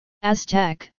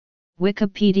Aztec,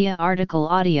 Wikipedia article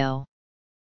audio.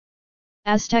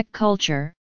 Aztec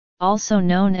culture, also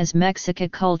known as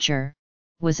Mexica culture,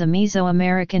 was a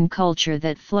Mesoamerican culture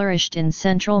that flourished in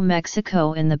central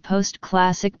Mexico in the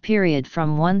post-classic period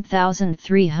from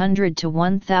 1300 to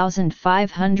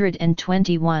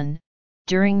 1521,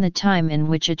 during the time in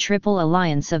which a triple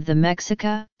alliance of the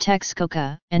Mexica,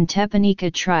 Texcoco, and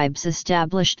Tepaneca tribes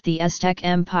established the Aztec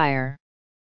Empire.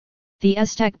 The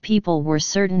Aztec people were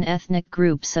certain ethnic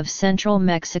groups of central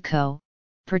Mexico,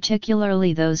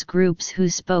 particularly those groups who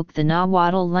spoke the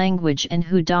Nahuatl language and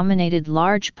who dominated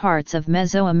large parts of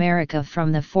Mesoamerica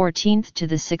from the 14th to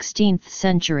the 16th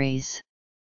centuries.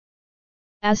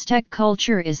 Aztec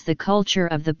culture is the culture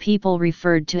of the people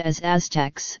referred to as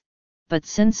Aztecs, but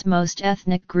since most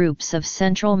ethnic groups of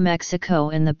central Mexico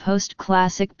in the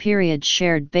post-classic period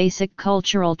shared basic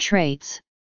cultural traits,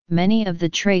 many of the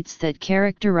traits that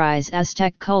characterize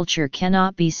Aztec culture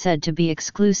cannot be said to be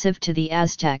exclusive to the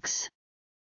Aztecs.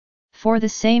 For the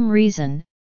same reason,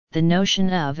 the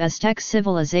notion of Aztec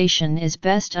civilization is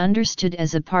best understood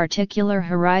as a particular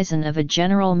horizon of a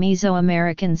general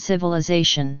Mesoamerican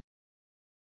civilization.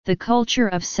 The culture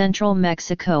of central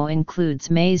Mexico includes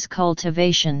maize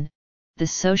cultivation, the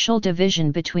social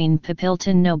division between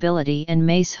Papilton nobility and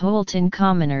Macehualtan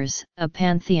commoners, a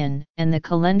pantheon, and the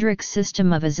calendric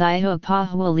system of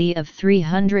Azayapahuali of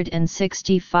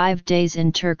 365 days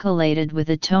intercalated with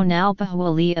a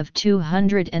Tonalpahuali of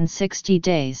 260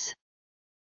 days.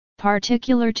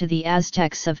 Particular to the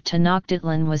Aztecs of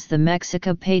Tenochtitlan was the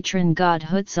Mexica patron god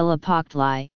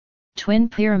Huitzilopochtli, twin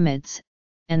pyramids,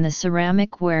 and the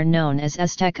ceramic ware known as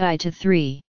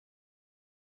Aztec-I-3.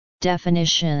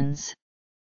 Definitions.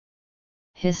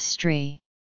 History.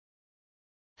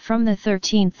 From the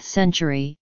 13th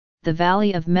century, the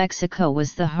Valley of Mexico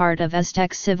was the heart of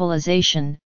Aztec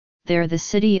civilization. There the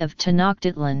city of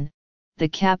Tenochtitlan, the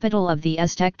capital of the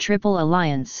Aztec Triple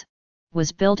Alliance,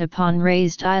 was built upon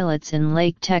raised islets in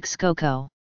Lake Texcoco.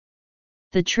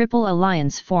 The Triple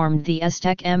Alliance formed the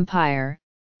Aztec Empire,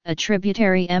 a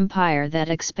tributary empire that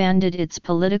expanded its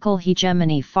political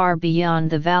hegemony far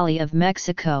beyond the Valley of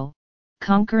Mexico,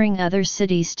 conquering other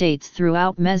city-states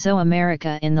throughout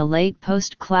Mesoamerica in the late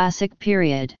post-classic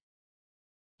period.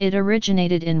 It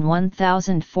originated in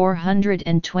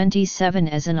 1427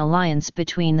 as an alliance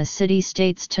between the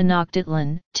city-states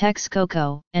Tenochtitlan,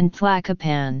 Texcoco, and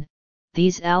Tlacopan.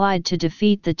 These allied to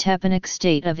defeat the Tepanec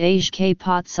state of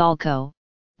Azcapotzalco,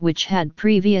 which had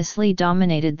previously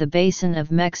dominated the basin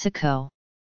of Mexico.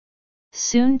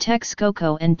 Soon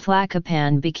Texcoco and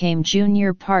Tlacopan became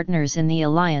junior partners in the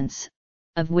alliance,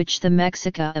 of which the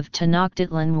Mexica of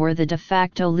Tenochtitlan were the de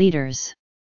facto leaders.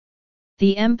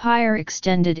 The empire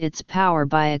extended its power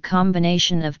by a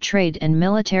combination of trade and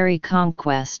military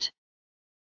conquest.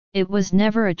 It was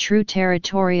never a true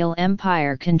territorial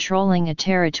empire controlling a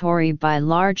territory by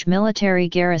large military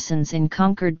garrisons in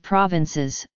conquered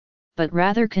provinces, but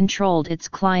rather controlled its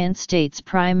client states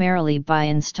primarily by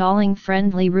installing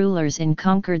friendly rulers in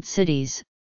conquered cities,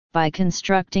 by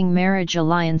constructing marriage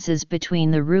alliances between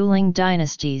the ruling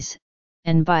dynasties,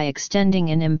 and by extending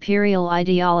an imperial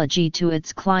ideology to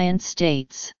its client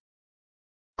states.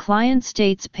 Client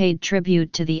states paid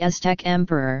tribute to the Aztec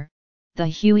emperor, the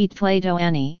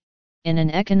Huitlahuachtli, in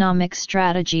an economic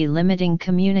strategy limiting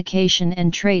communication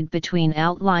and trade between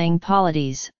outlying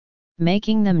polities,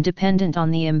 making them dependent on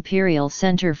the imperial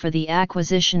center for the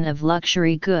acquisition of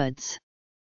luxury goods.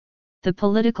 The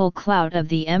political clout of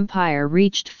the empire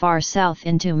reached far south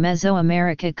into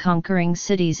Mesoamerica, conquering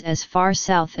cities as far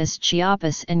south as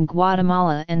Chiapas and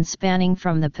Guatemala and spanning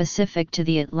from the Pacific to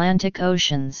the Atlantic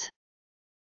Oceans.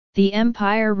 The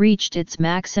empire reached its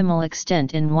maximal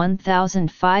extent in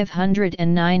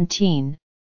 1519,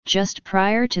 just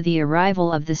prior to the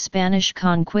arrival of the Spanish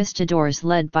conquistadors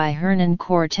led by Hernán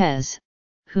Cortés,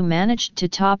 who managed to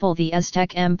topple the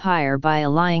Aztec Empire by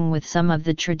allying with some of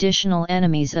the traditional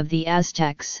enemies of the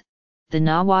Aztecs, the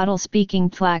Nahuatl-speaking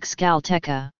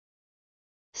Tlaxcalteca.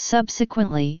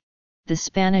 Subsequently, the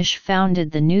Spanish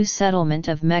founded the new settlement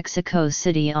of Mexico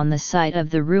City on the site of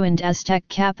the ruined Aztec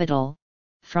capital,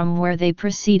 from where they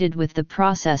proceeded with the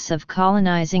process of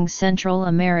colonizing Central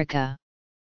America.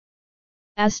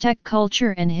 Aztec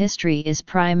culture and history is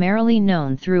primarily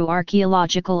known through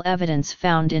archaeological evidence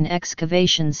found in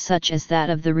excavations such as that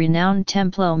of the renowned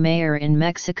Templo Mayor in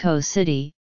Mexico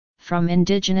City, from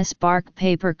indigenous bark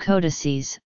paper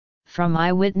codices, from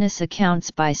eyewitness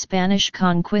accounts by Spanish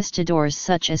conquistadors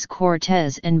such as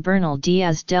Cortés and Bernal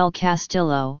Díaz del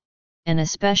Castillo, and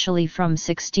especially from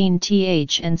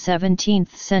 16th and 17th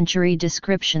century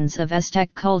descriptions of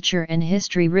Aztec culture and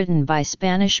history written by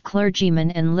Spanish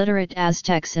clergymen and literate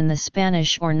Aztecs in the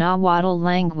Spanish or Nahuatl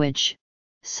language,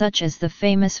 such as the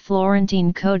famous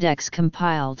Florentine Codex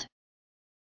compiled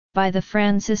by the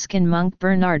Franciscan monk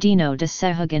Bernardino de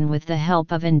Sahagún with the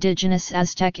help of indigenous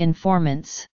Aztec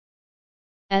informants.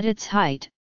 At its height,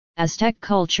 Aztec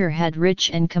culture had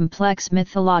rich and complex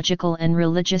mythological and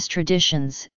religious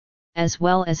traditions, as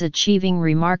well as achieving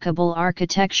remarkable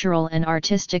architectural and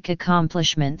artistic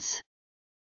accomplishments.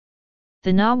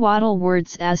 The Nahuatl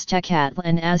words Aztecatl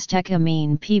and Azteca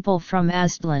mean people from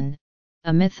Aztlan,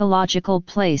 a mythological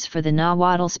place for the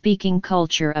Nahuatl-speaking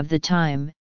culture of the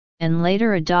time, and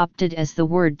later adopted as the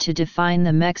word to define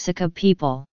the Mexica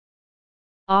people.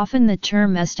 Often the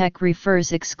term Aztec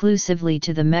refers exclusively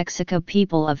to the Mexica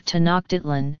people of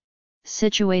Tenochtitlan,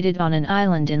 situated on an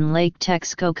island in Lake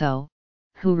Texcoco,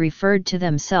 who referred to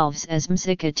themselves as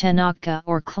Mxica Tenochca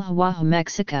or Tlahuahu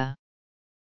Mexica.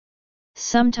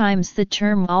 Sometimes the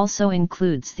term also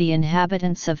includes the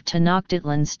inhabitants of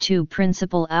Tenochtitlan's two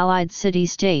principal allied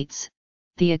city-states,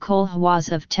 the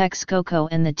Acolhuas of Texcoco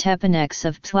and the Tepanecs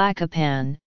of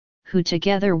Tlacopan, who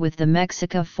together with the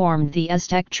Mexica formed the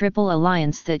Aztec Triple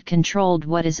Alliance that controlled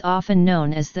what is often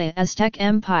known as the Aztec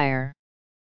Empire.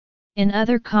 In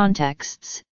other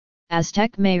contexts,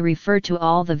 Aztec may refer to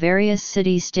all the various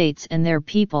city-states and their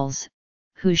peoples,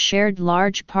 who shared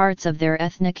large parts of their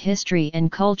ethnic history and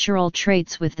cultural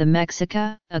traits with the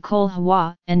Mexica,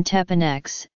 Acolhua, and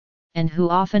Tepanecs, and who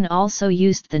often also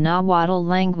used the Nahuatl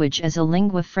language as a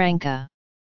lingua franca.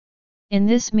 In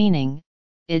this meaning,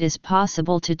 it is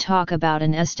possible to talk about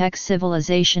an Aztec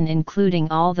civilization including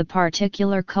all the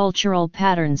particular cultural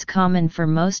patterns common for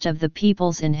most of the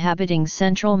peoples inhabiting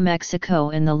central Mexico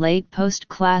in the late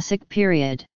post-classic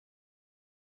period.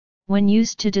 When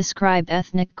used to describe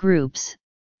ethnic groups,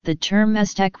 the term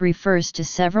Aztec refers to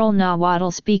several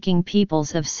Nahuatl-speaking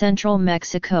peoples of central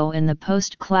Mexico in the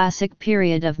post-classic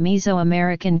period of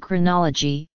Mesoamerican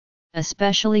chronology,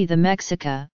 especially the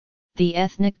Mexica, the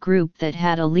ethnic group that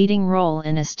had a leading role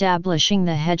in establishing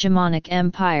the hegemonic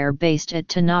empire based at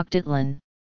Tenochtitlan.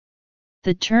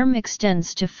 The term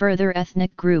extends to further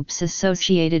ethnic groups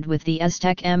associated with the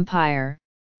Aztec Empire,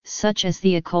 such as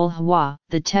the Acolhua,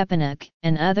 the Tepanec,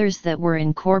 and others that were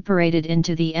incorporated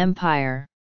into the empire.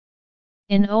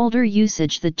 In older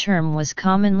usage the term was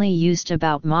commonly used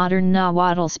about modern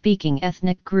Nahuatl-speaking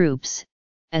ethnic groups,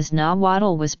 as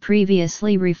Nahuatl was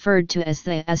previously referred to as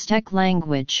the Aztec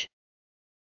language.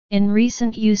 In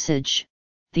recent usage,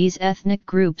 these ethnic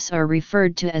groups are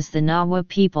referred to as the Nahua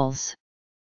peoples.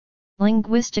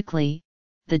 Linguistically,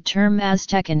 the term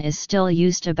Aztecan is still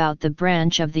used about the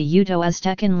branch of the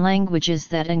Uto-Aztecan languages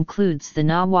that includes the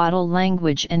Nahuatl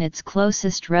language and its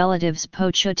closest relatives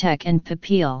Pochotec and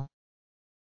Papil.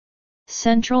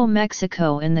 Central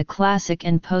Mexico in the Classic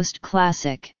and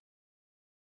Post-Classic.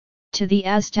 To the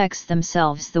Aztecs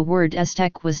themselves the word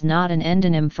Aztec was not an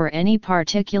endonym for any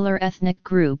particular ethnic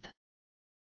group.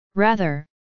 Rather,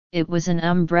 it was an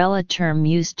umbrella term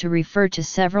used to refer to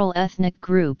several ethnic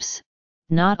groups,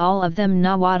 not all of them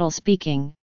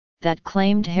Nahuatl-speaking, that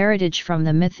claimed heritage from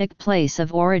the mythic place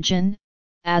of origin,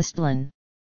 Aztlan.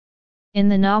 In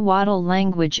the Nahuatl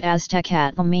language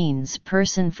Aztecatl means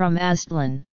person from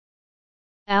Aztlan.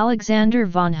 Alexander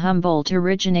von Humboldt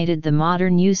originated the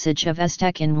modern usage of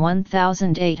Aztec in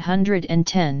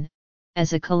 1810,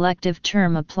 as a collective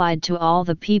term applied to all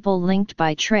the people linked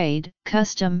by trade,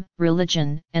 custom,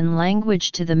 religion, and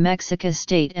language to the Mexica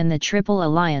state and the Triple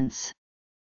Alliance.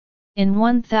 In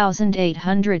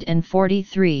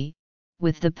 1843,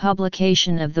 with the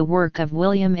publication of the work of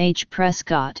William H.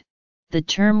 Prescott, the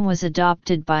term was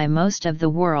adopted by most of the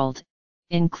world,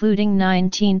 including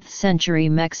 19th-century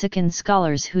Mexican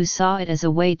scholars who saw it as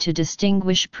a way to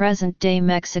distinguish present-day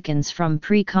Mexicans from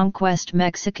pre-conquest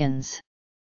Mexicans.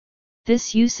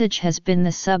 This usage has been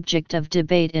the subject of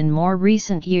debate in more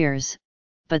recent years,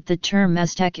 but the term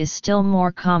Aztec is still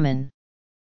more common.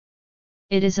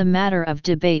 It is a matter of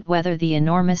debate whether the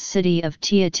enormous city of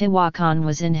Teotihuacan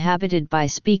was inhabited by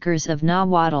speakers of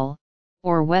Nahuatl,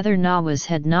 or whether Nahuas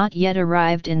had not yet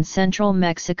arrived in central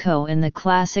Mexico in the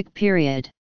Classic period.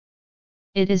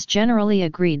 It is generally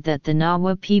agreed that the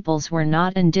Nahua peoples were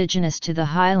not indigenous to the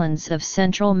highlands of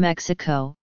central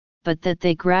Mexico, but that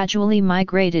they gradually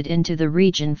migrated into the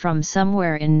region from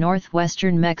somewhere in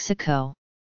northwestern Mexico.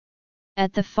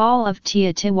 At the fall of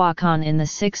Teotihuacan in the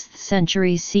 6th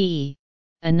century CE,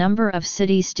 a number of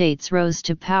city-states rose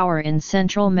to power in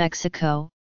central Mexico,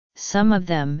 some of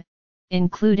them,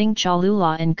 including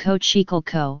Cholula and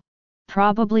Xochicalco,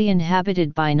 probably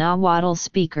inhabited by Nahuatl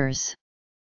speakers.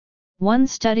 One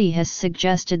study has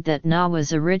suggested that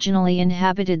Nahuas originally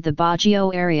inhabited the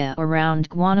Baguio area around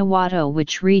Guanajuato,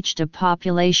 which reached a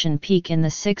population peak in the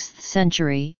 6th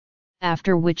century,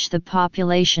 after which the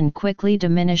population quickly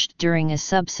diminished during a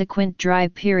subsequent dry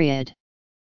period.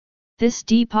 This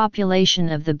depopulation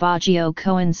of the Baguio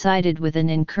coincided with an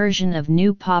incursion of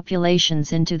new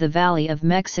populations into the Valley of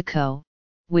Mexico,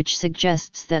 which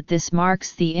suggests that this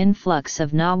marks the influx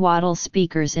of Nahuatl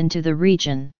speakers into the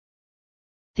region.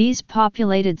 These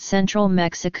populated central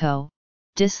Mexico,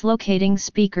 dislocating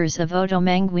speakers of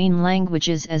Otomanguean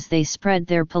languages as they spread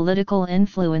their political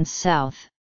influence south.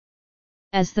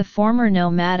 As the former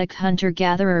nomadic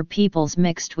hunter-gatherer peoples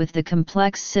mixed with the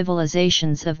complex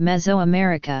civilizations of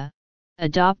Mesoamerica,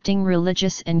 adopting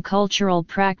religious and cultural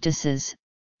practices,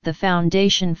 the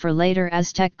foundation for later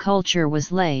Aztec culture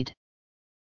was laid.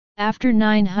 After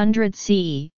 900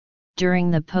 CE, during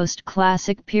the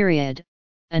post-classic period,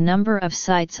 a number of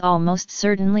sites almost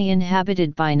certainly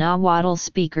inhabited by Nahuatl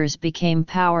speakers became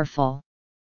powerful.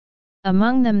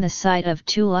 Among them the site of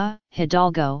Tula,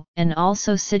 Hidalgo, and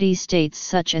also city-states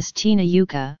such as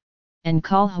Tinayuca, and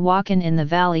Calhuacan in the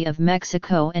Valley of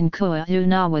Mexico and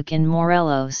Cuauhnahuac in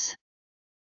Morelos.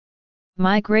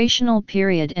 Migrational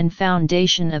period and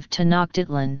foundation of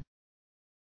Tenochtitlan.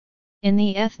 In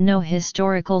the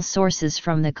ethno-historical sources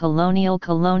from the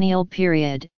colonial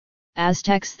period,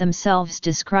 Aztecs themselves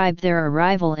describe their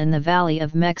arrival in the Valley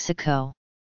of Mexico.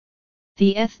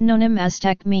 The ethnonym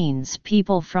Aztec means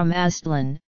people from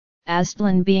Aztlan,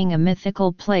 Aztlan being a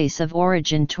mythical place of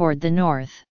origin toward the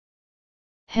north.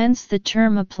 Hence the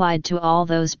term applied to all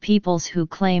those peoples who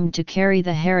claimed to carry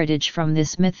the heritage from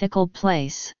this mythical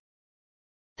place.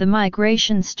 The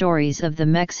migration stories of the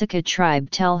Mexica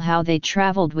tribe tell how they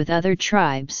traveled with other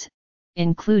tribes,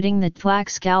 including the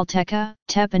Tlaxcalteca,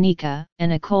 Tepaneca,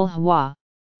 and Acolhua,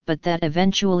 but that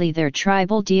eventually their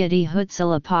tribal deity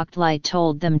Huitzilopochtli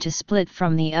told them to split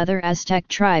from the other Aztec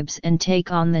tribes and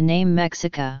take on the name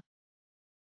Mexica.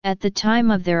 At the time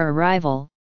of their arrival,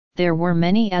 there were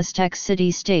many Aztec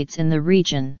city-states in the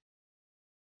region.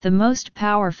 The most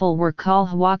powerful were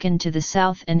Calhuacan to the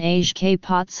south and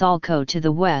Azcapotzalco to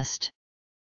the west.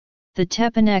 The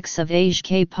Tepanecs of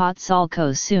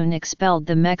Azcapotzalco soon expelled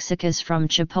the Mexicas from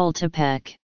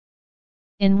Chapultepec.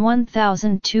 In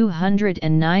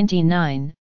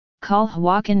 1299,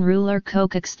 Calhuacan ruler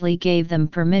Cocaxtli gave them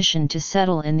permission to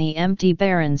settle in the empty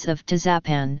barrens of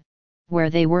Tizapan,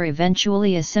 where they were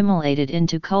eventually assimilated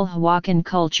into Calhuacan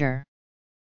culture.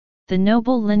 The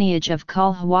noble lineage of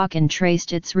Calhuacan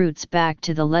traced its roots back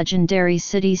to the legendary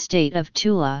city-state of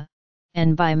Tula,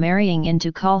 and by marrying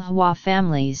into Calhua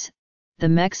families, the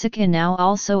Mexica now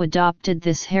also adopted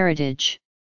this heritage.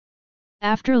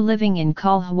 After living in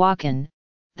Calhuacan,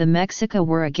 the Mexica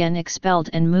were again expelled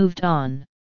and moved on.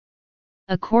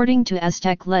 According to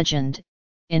Aztec legend,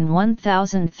 in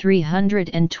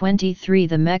 1323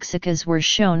 the Mexicas were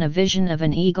shown a vision of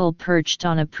an eagle perched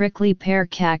on a prickly pear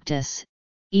cactus,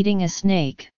 eating a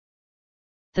snake.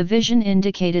 The vision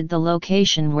indicated the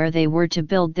location where they were to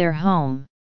build their home.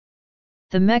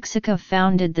 The Mexica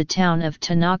founded the town of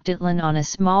Tenochtitlan on a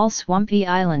small swampy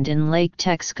island in Lake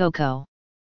Texcoco.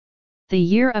 The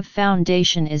year of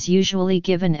foundation is usually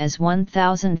given as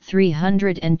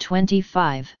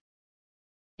 1325.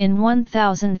 In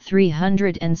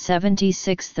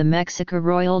 1376 the Mexica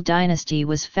royal dynasty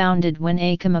was founded when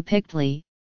Acamapictli,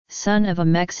 son of a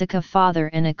Mexica father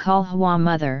and a Calhua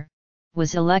mother,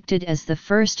 was elected as the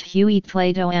first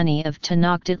Huitlatoani of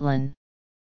Tenochtitlan.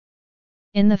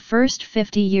 In the first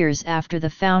 50 years after the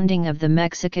founding of the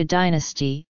Mexica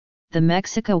dynasty, the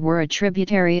Mexica were a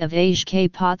tributary of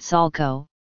Azcapotzalco,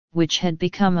 which had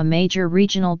become a major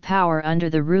regional power under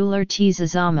the ruler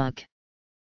Tizazamuc.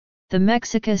 The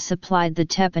Mexica supplied the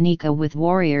Tepaneca with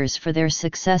warriors for their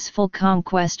successful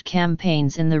conquest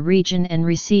campaigns in the region and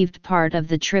received part of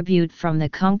the tribute from the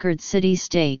conquered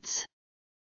city-states.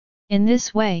 In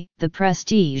this way, the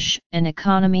prestige and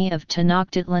economy of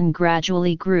Tenochtitlan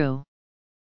gradually grew.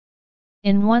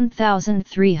 In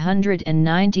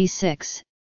 1396,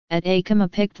 at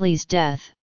Acamapictli's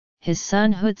death, his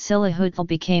son Huitzilopochtli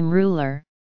became ruler,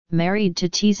 married to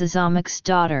Tizazamuc's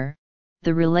daughter.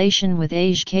 The relation with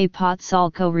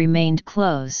Azcapotzalco remained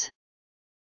close.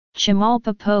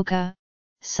 Chimalpopoca,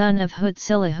 son of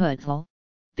Huitzilopochtli,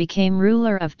 became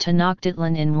ruler of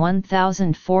Tenochtitlan in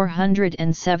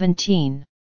 1417.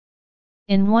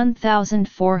 In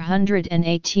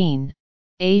 1418,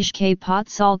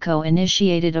 Azcapotzalco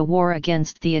initiated a war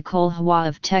against the Acolhua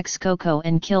of Texcoco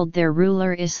and killed their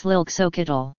ruler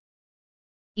Islilxochitl.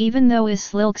 Even though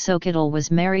Islilxochitl was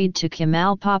married to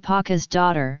Quimalpopoca's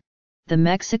daughter, the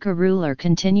Mexica ruler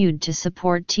continued to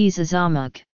support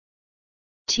Tezozómoc.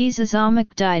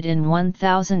 Tezozómoc died in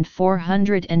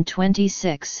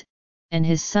 1426, and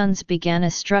his sons began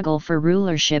a struggle for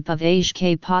rulership of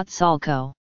Aztec.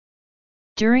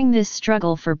 During this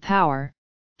struggle for power,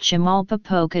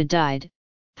 Chimalpopoca died,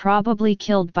 probably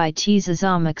killed by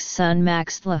Tezozómoc's son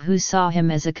Maxtla, who saw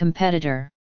him as a competitor.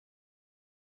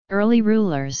 Early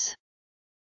rulers.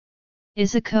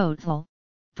 Izicotl,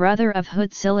 brother of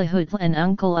Huitzilopochtli and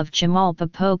uncle of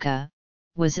Chimalpopoca,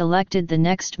 was elected the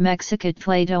next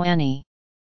Mexica-Tlatoani.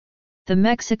 The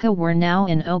Mexica were now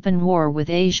in open war with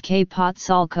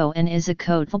Azcapotzalco, and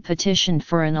Izicotl petitioned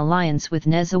for an alliance with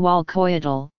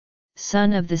Nezahualcoyotl,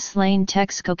 son of the slain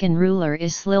Texcocan ruler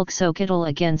Islilxochitl,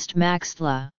 against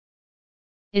Maxtla.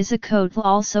 Izicotl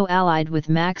also allied with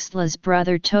Maxtla's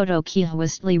brother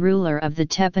Totoquihuistli, ruler of the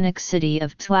Tepanec city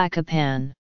of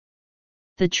Tlacopan.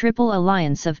 The Triple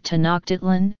Alliance of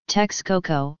Tenochtitlan,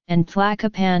 Texcoco, and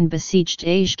Tlacopan besieged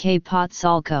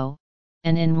Azcapotzalco,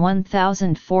 and in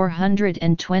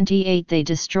 1428 they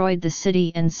destroyed the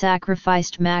city and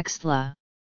sacrificed Maxtla.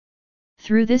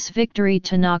 Through this victory,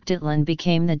 Tenochtitlan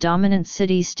became the dominant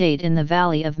city-state in the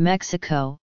Valley of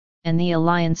Mexico, and the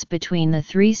alliance between the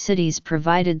three cities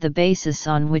provided the basis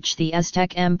on which the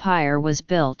Aztec Empire was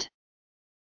built.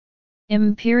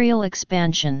 Imperial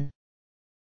expansion.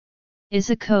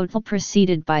 Izicotl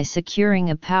proceeded by securing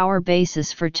a power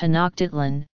basis for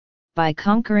Tenochtitlan, by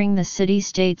conquering the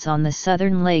city-states on the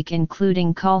southern lake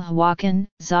including Culhuacan,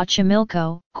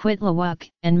 Xochimilco, Cuitlahuac,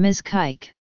 and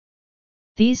Mizquique.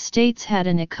 These states had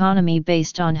an economy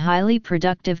based on highly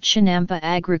productive Chinampa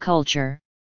agriculture,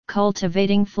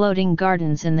 cultivating floating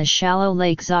gardens in the shallow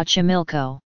lake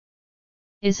Xochimilco.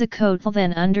 Izicotl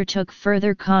then undertook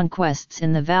further conquests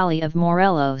in the valley of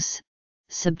Morelos,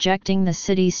 subjecting the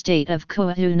city-state of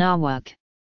Cuauhnahuac.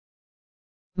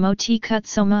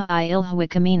 Moticutzoma y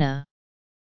Ilhuicamina.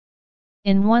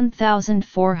 In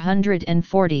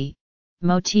 1440,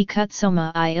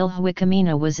 Moticutzoma y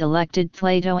Ilhuicamina was elected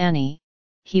Tlatoani.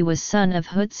 He was son of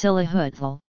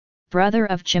Huitzilopochtli, brother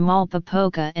of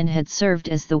Chimalpopoca, and had served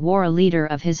as the war leader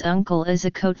of his uncle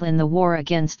Izicotl in the war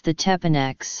against the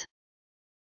Tepanecs.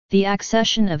 The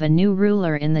accession of a new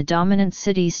ruler in the dominant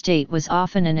city-state was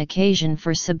often an occasion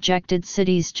for subjected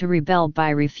cities to rebel by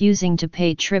refusing to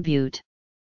pay tribute.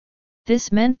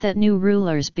 This meant that new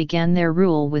rulers began their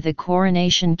rule with a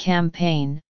coronation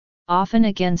campaign, often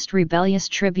against rebellious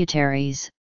tributaries,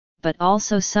 but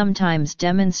also sometimes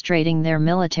demonstrating their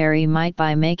military might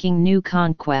by making new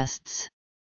conquests.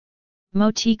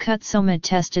 Moticutzoma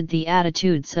tested the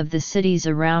attitudes of the cities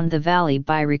around the valley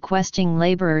by requesting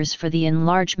laborers for the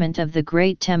enlargement of the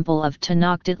Great Temple of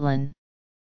Tenochtitlan.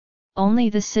 Only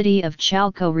the city of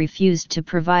Chalco refused to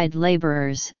provide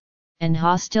laborers, and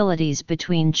hostilities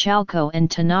between Chalco and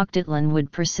Tenochtitlan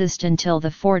would persist until the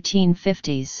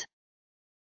 1450s.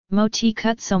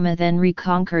 Moticutzoma then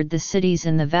reconquered the cities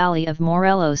in the valley of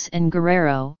Morelos and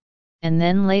Guerrero, and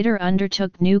then later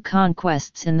undertook new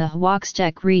conquests in the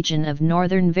Huaxtec region of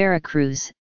northern Veracruz,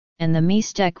 and the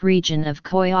Mixtec region of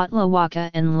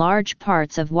Coyotlahuaca and large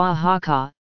parts of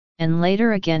Oaxaca, and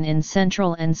later again in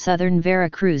central and southern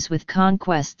Veracruz with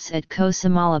conquests at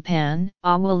Cosamaloapan,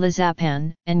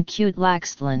 Ahualizapan, and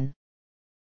Cutlaxtlan.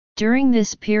 During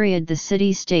this period the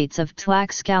city-states of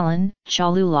Tlaxcalan,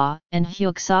 Cholula, and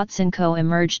Huaxotzinco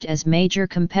emerged as major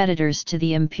competitors to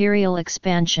the imperial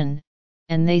expansion,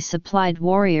 and they supplied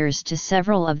warriors to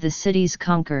several of the cities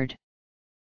conquered.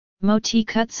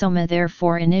 Moticutzoma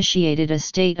therefore initiated a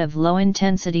state of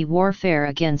low-intensity warfare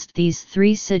against these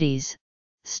three cities,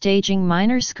 staging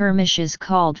minor skirmishes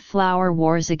called flower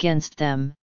wars against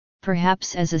them,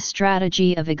 perhaps as a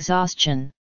strategy of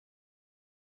exhaustion.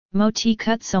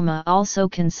 Moticutzoma also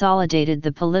consolidated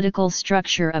the political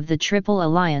structure of the Triple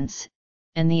Alliance,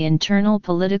 and the internal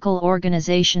political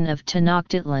organization of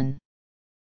Tenochtitlan.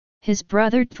 His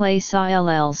brother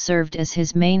Tlacaelel served as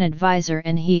his main advisor,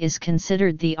 and he is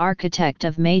considered the architect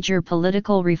of major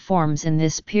political reforms in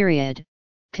this period,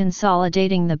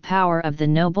 consolidating the power of the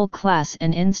noble class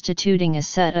and instituting a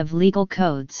set of legal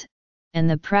codes, and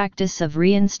the practice of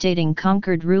reinstating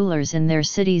conquered rulers in their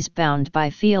cities bound by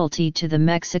fealty to the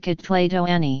Mexica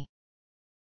Tlatoani.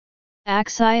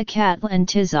 Axayacatl and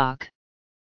Tizoc.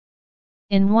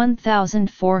 In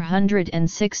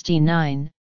 1469,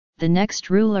 the next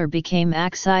ruler became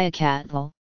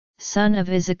Axayacatl, son of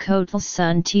Izicotl's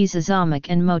son Tezozómoc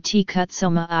and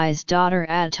Moticutzoma I's daughter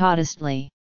Atotistli.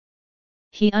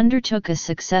 He undertook a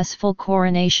successful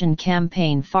coronation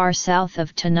campaign far south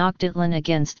of Tenochtitlan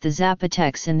against the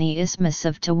Zapotecs in the Isthmus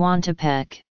of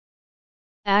Tehuantepec.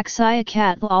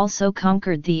 Axayacatl also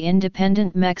conquered the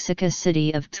independent Mexica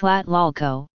city of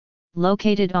Tlatelolco,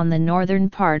 located on the northern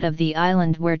part of the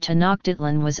island where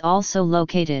Tenochtitlan was also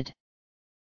located.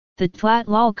 The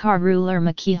Tlatlolcar ruler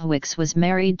Maquihuix was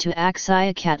married to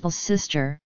Axayacatl's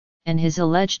sister, and his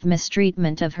alleged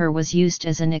mistreatment of her was used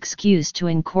as an excuse to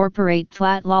incorporate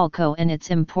Tlatelolco and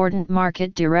its important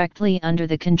market directly under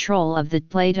the control of the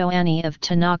Tlatoani of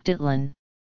Tenochtitlan.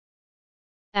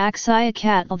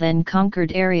 Axayacatl then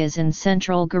conquered areas in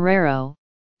central Guerrero,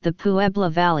 the Puebla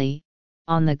Valley,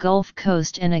 on the Gulf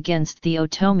Coast and against the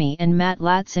Otomi and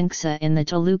Matlatzinxa in the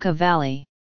Toluca Valley.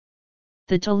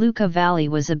 The Toluca Valley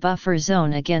was a buffer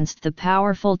zone against the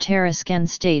powerful Tarascan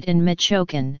state in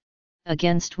Michoacan,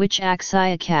 against which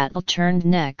Axayacatl turned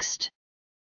next.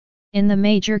 In the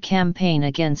major campaign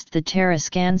against the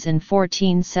Tarascans in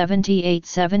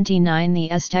 1478–79, the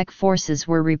Aztec forces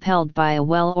were repelled by a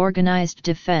well-organized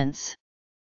defense.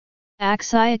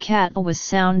 Axayacatl was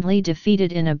soundly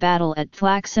defeated in a battle at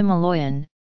Tlaximaloyan,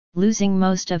 losing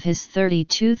most of his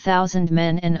 32,000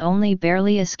 men and only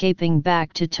barely escaping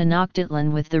back to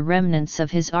Tenochtitlan with the remnants of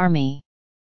his army.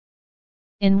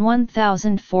 In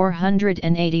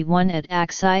 1481, at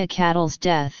Axayacatl's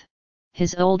death,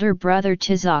 his older brother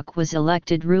Tizoc was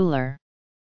elected ruler.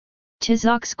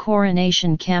 Tizoc's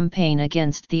coronation campaign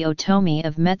against the Otomi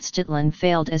of Metztitlan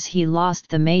failed as he lost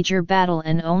the major battle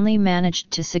and only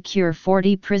managed to secure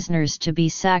 40 prisoners to be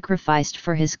sacrificed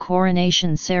for his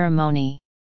coronation ceremony.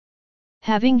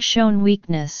 Having shown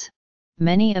weakness,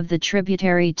 many of the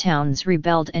tributary towns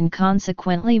rebelled, and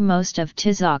consequently most of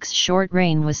Tizoc's short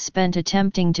reign was spent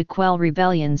attempting to quell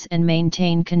rebellions and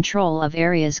maintain control of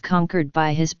areas conquered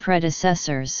by his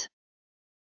predecessors.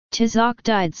 Tizoc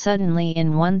died suddenly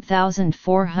in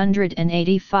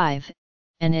 1485,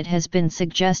 and it has been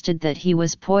suggested that he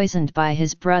was poisoned by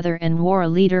his brother and war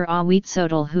leader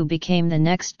Ahuitzotl, who became the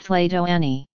next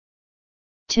Tlatoani.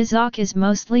 Tizoc is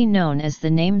mostly known as the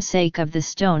namesake of the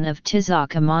Stone of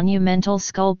Tizoc, a monumental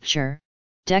sculpture,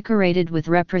 decorated with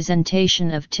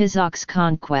representation of Tizoc's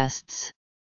conquests.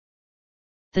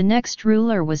 The next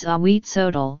ruler was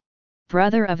Ahuitzotl,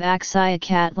 brother of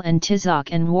Axayacatl and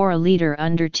Tizoc and war leader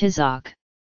under Tizoc.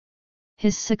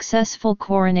 His successful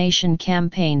coronation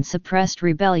campaign suppressed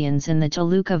rebellions in the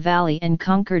Toluca Valley and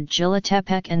conquered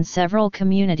Jilotepec and several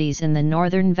communities in the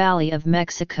northern valley of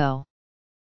Mexico.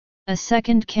 A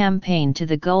second campaign to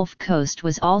the Gulf Coast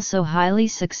was also highly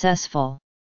successful.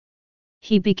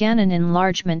 He began an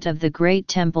enlargement of the Great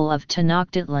Temple of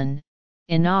Tenochtitlan,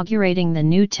 inaugurating the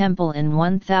new temple in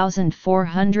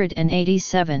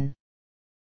 1487.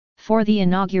 For the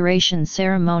inauguration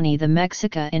ceremony, the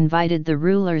Mexica invited the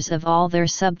rulers of all their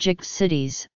subject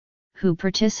cities, who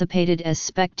participated as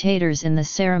spectators in the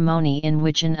ceremony, in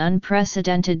which an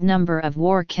unprecedented number of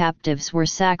war captives were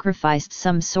sacrificed,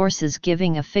 some sources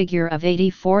giving a figure of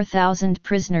 84,000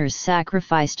 prisoners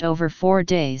sacrificed over 4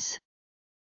 days.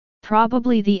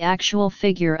 Probably the actual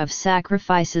figure of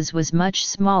sacrifices was much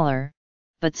smaller,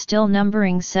 but still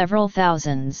numbering several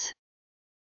thousands.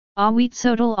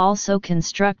 Ahuitzotl also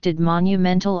constructed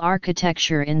monumental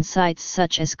architecture in sites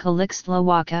such as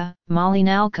Calixtlahuaca,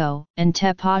 Malinalco, and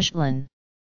Tepoztlan.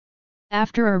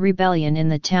 After a rebellion in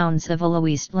the towns of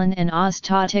Aloistlan and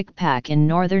Aztotecpac in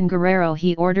northern Guerrero,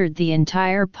 he ordered the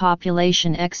entire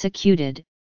population executed,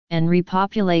 and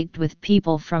repopulated with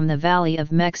people from the Valley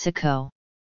of Mexico.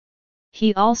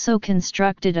 He also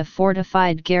constructed a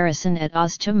fortified garrison at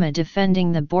Oztuma,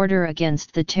 defending the border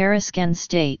against the Tarascan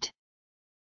state.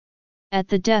 At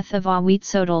the death of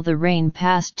Ahuitzotl, the reign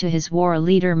passed to his war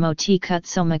leader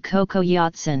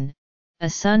Moticutzomacocoyotzin, a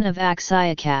son of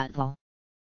Axayacatl.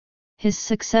 His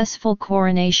successful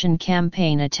coronation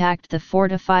campaign attacked the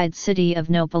fortified city of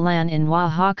Nopalan in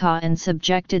Oaxaca and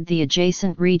subjected the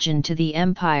adjacent region to the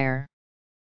empire.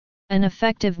 An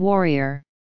effective warrior,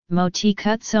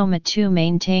 Moticutzomato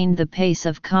maintained the pace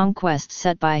of conquest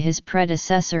set by his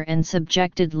predecessor and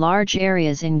subjected large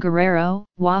areas in Guerrero,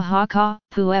 Oaxaca,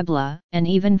 Puebla, and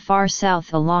even far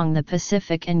south along the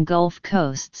Pacific and Gulf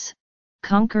coasts,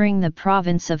 conquering the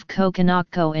province of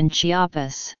Coconaco and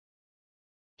Chiapas.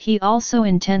 He also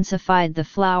intensified the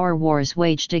flower wars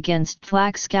waged against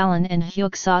Tlaxcalan and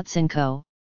Huixotzinco,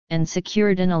 and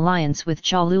secured an alliance with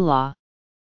Cholula.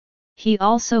 He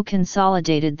also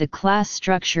consolidated the class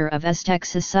structure of Aztec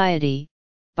society,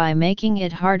 by making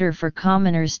it harder for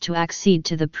commoners to accede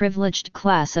to the privileged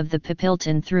class of the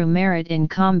Pipiltin through merit in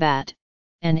combat,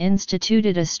 and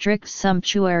instituted a strict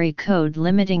sumptuary code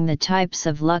limiting the types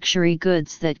of luxury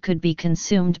goods that could be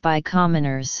consumed by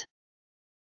commoners.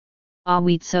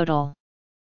 Ahuitzotl.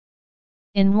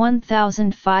 In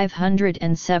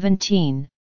 1517,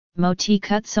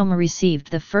 Moticuzoma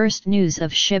received the first news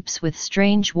of ships with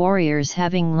strange warriors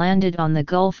having landed on the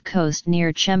Gulf Coast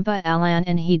near Chempa Alan,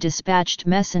 and he dispatched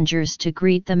messengers to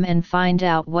greet them and find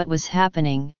out what was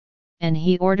happening, and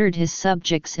he ordered his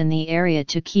subjects in the area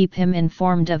to keep him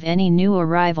informed of any new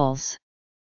arrivals.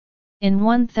 In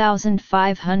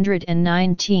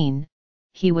 1519,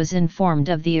 he was informed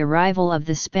of the arrival of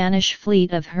the Spanish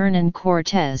fleet of Hernán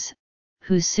Cortés,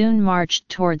 who soon marched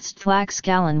towards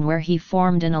Tlaxcalan, where he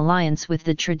formed an alliance with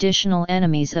the traditional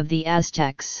enemies of the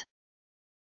Aztecs.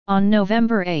 On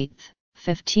November 8,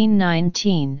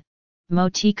 1519,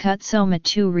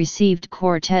 Moticuzoma II received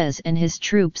Cortés and his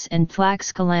troops and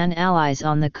Tlaxcalan allies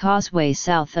on the causeway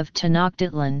south of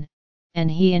Tenochtitlan,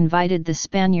 and he invited the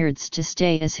Spaniards to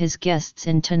stay as his guests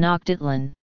in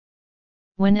Tenochtitlan.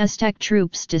 When Aztec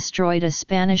troops destroyed a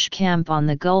Spanish camp on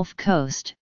the Gulf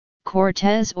Coast,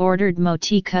 Cortés ordered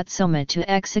Moticuzoma to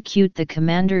execute the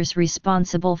commanders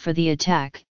responsible for the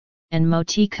attack, and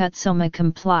Moticuzoma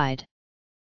complied.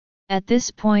 At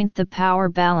this point the power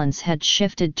balance had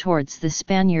shifted towards the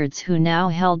Spaniards, who now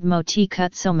held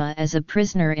Moticuzoma as a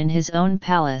prisoner in his own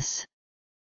palace.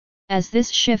 As this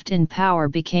shift in power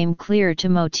became clear to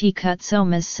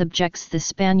Moticuzoma's subjects, the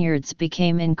Spaniards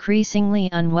became increasingly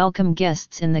unwelcome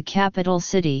guests in the capital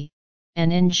city,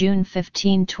 and in June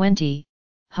 1520,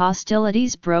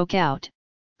 hostilities broke out,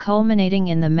 culminating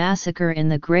in the massacre in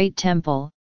the Great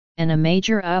Temple, and a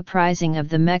major uprising of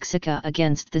the Mexica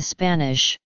against the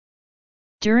Spanish.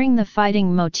 During the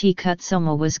fighting,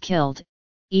 Moticuzoma was killed,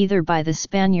 either by the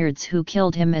Spaniards who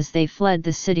killed him as they fled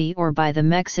the city or by the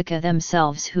Mexica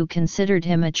themselves who considered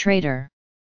him a traitor.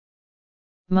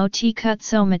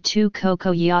 Moticuzoma II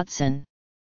Cocoyotzin.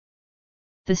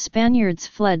 The Spaniards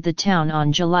fled the town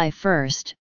on July 1,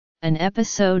 an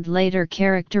episode later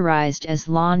characterized as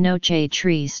La Noche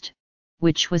Triste,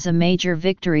 which was a major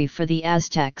victory for the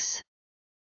Aztecs.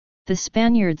 The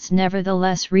Spaniards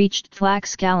nevertheless reached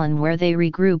Tlaxcalan, where they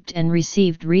regrouped and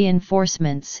received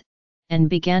reinforcements, and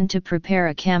began to prepare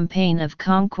a campaign of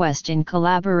conquest in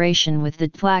collaboration with the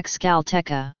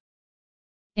Tlaxcalteca.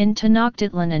 In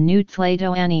Tenochtitlan a new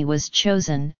Tlatoani was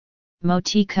chosen,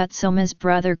 Moticuzoma's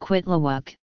brother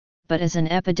Cuitlahuac, but as an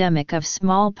epidemic of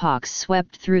smallpox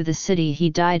swept through the city he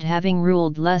died, having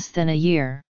ruled less than a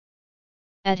year.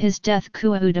 At his death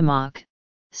Cuauhtémoc,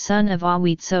 son of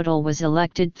Ahuitzotl, was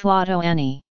elected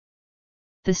Tlatoani.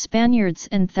 The Spaniards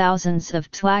and thousands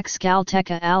of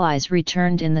Tlaxcalteca allies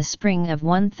returned in the spring of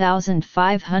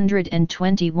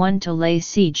 1521 to lay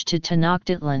siege to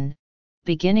Tenochtitlan,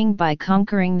 beginning by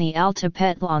conquering the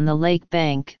Altepetl on the lake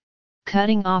bank,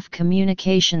 cutting off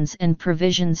communications and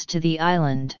provisions to the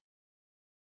island.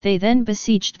 They then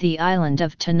besieged the island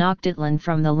of Tenochtitlan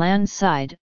from the land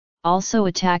side, also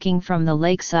attacking from the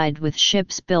lakeside with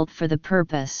ships built for the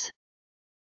purpose.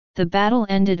 The battle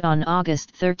ended on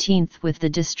August 13 with the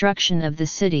destruction of the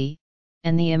city,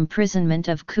 and the imprisonment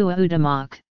of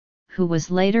Cuauhtémoc, who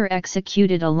was later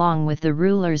executed along with the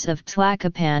rulers of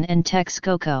Tlacopan and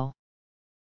Texcoco.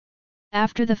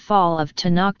 After the fall of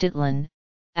Tenochtitlan,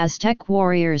 Aztec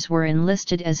warriors were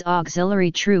enlisted as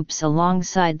auxiliary troops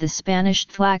alongside the Spanish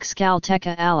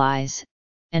Tlaxcalteca allies,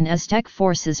 and Aztec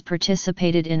forces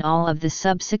participated in all of the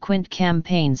subsequent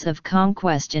campaigns of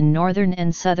conquest in northern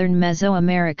and southern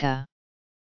Mesoamerica.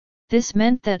 This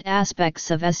meant that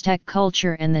aspects of Aztec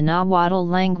culture and the Nahuatl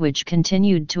language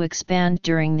continued to expand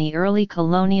during the early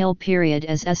colonial period,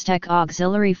 as Aztec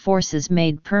auxiliary forces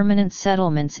made permanent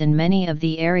settlements in many of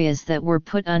the areas that were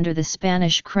put under the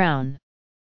Spanish crown.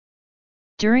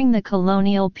 During the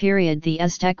colonial period, the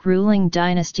Aztec ruling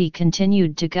dynasty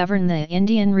continued to govern the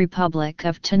Indian Republic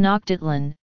of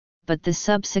Tenochtitlan, but the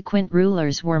subsequent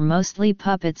rulers were mostly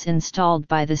puppets installed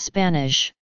by the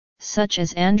Spanish, such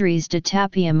as Andrés de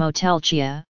Tapia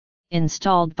Motelchia,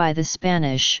 installed by the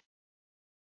Spanish.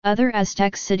 Other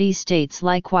Aztec city-states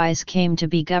likewise came to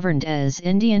be governed as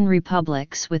Indian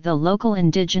republics, with a local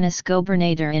indigenous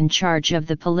gobernator in charge of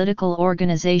the political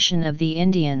organization of the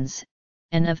Indians,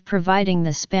 and of providing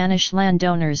the Spanish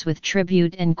landowners with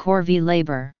tribute and corvée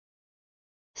labor.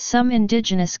 Some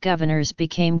indigenous governors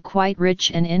became quite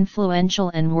rich and influential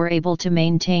and were able to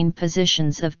maintain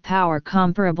positions of power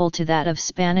comparable to that of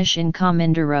Spanish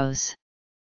encomenderos.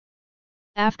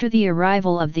 After the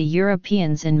arrival of the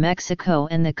Europeans in Mexico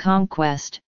and the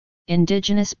conquest,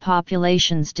 indigenous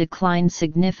populations declined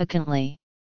significantly.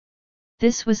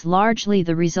 This was largely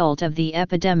the result of the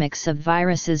epidemics of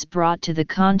viruses brought to the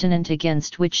continent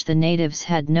against which the natives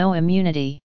had no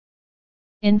immunity.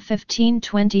 In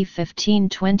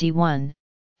 1520–1521,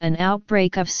 an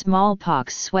outbreak of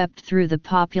smallpox swept through the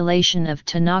population of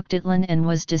Tenochtitlan and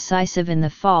was decisive in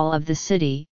the fall of the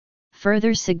city.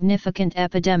 Further significant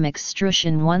epidemics struck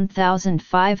in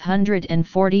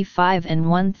 1545 and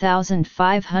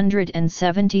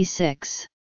 1576.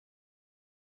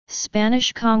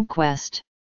 Spanish conquest.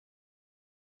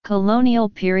 Colonial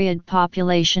period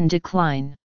population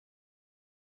decline.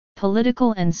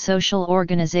 Political and social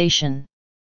organization.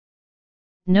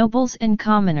 Nobles and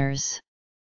commoners.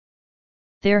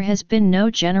 There has been no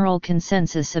general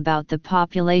consensus about the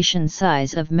population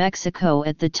size of Mexico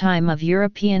at the time of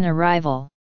European arrival.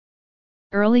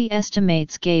 Early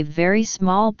estimates gave very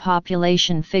small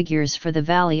population figures for the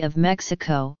Valley of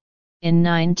Mexico. In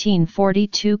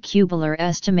 1942, Kubler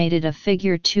estimated a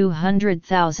figure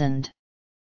 200,000.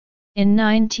 In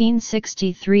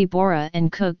 1963, Bora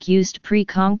and Cook used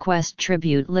pre-conquest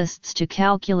tribute lists to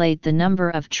calculate the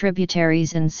number of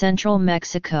tributaries in central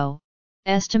Mexico,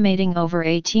 estimating over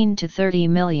 18 to 30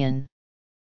 million.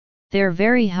 Their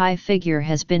very high figure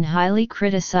has been highly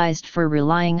criticized for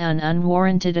relying on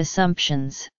unwarranted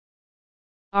assumptions.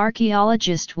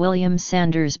 Archaeologist William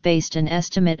Sanders based an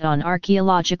estimate on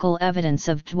archaeological evidence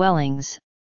of dwellings,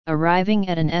 arriving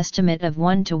at an estimate of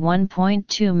 1 to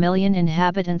 1.2 million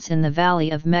inhabitants in the Valley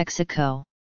of Mexico.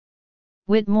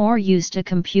 Whitmore used a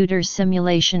computer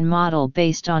simulation model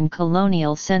based on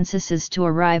colonial censuses to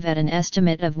arrive at an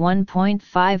estimate of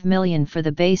 1.5 million for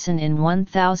the basin in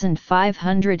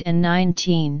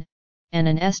 1519, and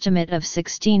an estimate of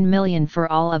 16 million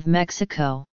for all of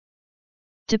Mexico.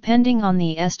 Depending on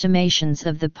the estimations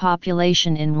of the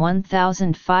population in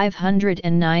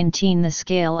 1519, the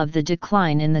scale of the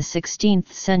decline in the 16th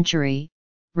century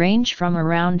ranged from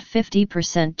around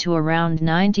 50% to around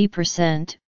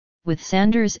 90%, with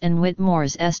Sanders and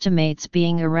Whitmore's estimates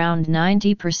being around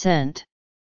 90%.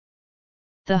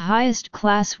 The highest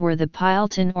class were the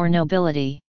Pilton or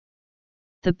nobility.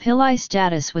 The Pili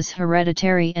status was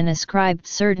hereditary and ascribed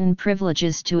certain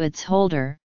privileges to its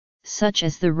holder, such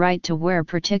as the right to wear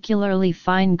particularly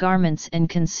fine garments and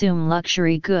consume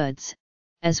luxury goods,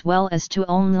 as well as to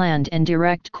own land and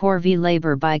direct corvée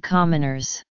labor by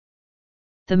commoners.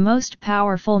 The most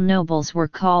powerful nobles were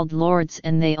called lords,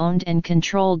 and they owned and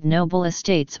controlled noble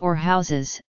estates or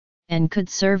houses, and could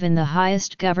serve in the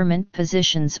highest government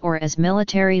positions or as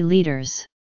military leaders.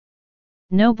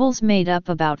 Nobles made up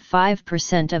about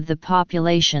 5% of the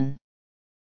population.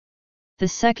 The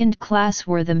second class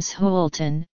were the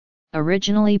Mshualtin,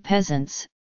 originally peasants,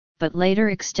 but later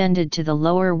extended to the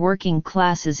lower working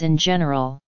classes in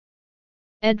general.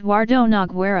 Eduardo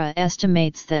Noguera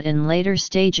estimates that in later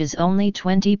stages only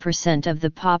 20% of the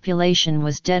population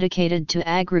was dedicated to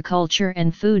agriculture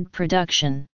and food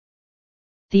production.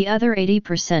 The other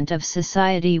 80% of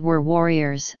society were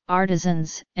warriors,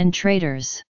 artisans, and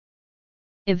traders.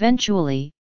 Eventually,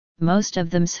 most of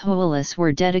the Mshualis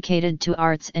were dedicated to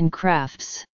arts and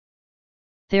crafts.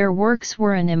 Their works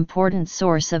were an important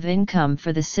source of income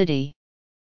for the city.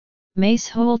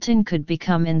 Mshualtin could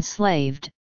become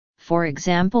enslaved, for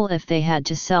example if they had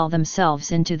to sell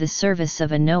themselves into the service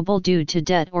of a noble due to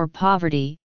debt or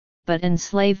poverty, but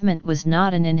enslavement was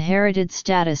not an inherited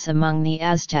status among the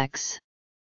Aztecs.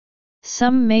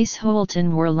 Some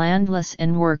Mshualtin were landless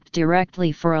and worked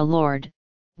directly for a lord,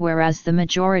 whereas the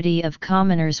majority of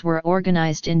commoners were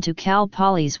organized into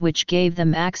calpollis which gave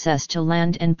them access to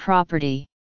land and property.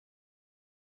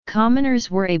 Commoners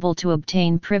were able to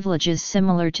obtain privileges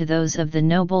similar to those of the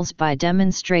nobles by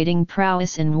demonstrating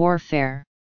prowess in warfare.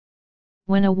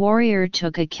 When a warrior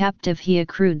took a captive, he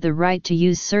accrued the right to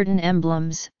use certain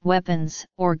emblems, weapons,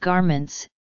 or garments,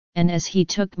 and as he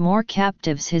took more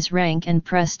captives his rank and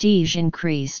prestige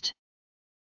increased.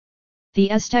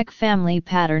 The Aztec family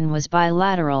pattern was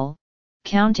bilateral,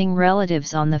 counting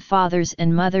relatives on the father's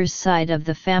and mother's side of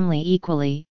the family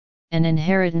equally, and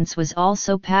inheritance was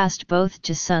also passed both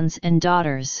to sons and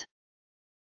daughters.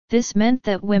 This meant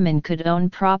that women could own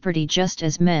property just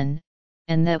as men,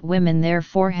 and that women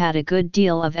therefore had a good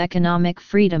deal of economic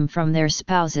freedom from their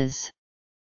spouses.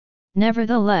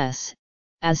 Nevertheless,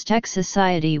 Aztec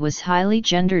society was highly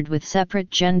gendered with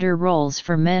separate gender roles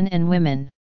for men and women.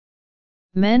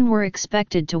 Men were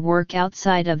expected to work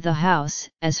outside of the house,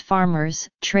 as farmers,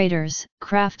 traders,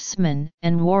 craftsmen,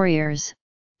 and warriors,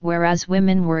 whereas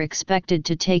women were expected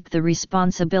to take the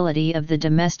responsibility of the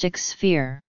domestic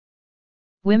sphere.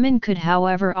 Women could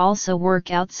however also work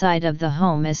outside of the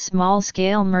home as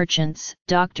small-scale merchants,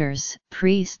 doctors,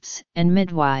 priests, and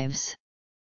midwives.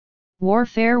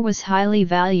 Warfare was highly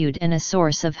valued and a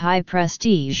source of high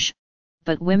prestige,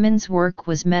 but women's work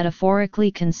was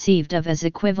metaphorically conceived of as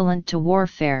equivalent to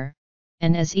warfare,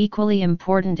 and as equally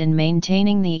important in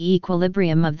maintaining the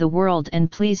equilibrium of the world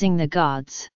and pleasing the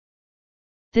gods.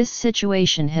 This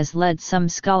situation has led some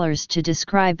scholars to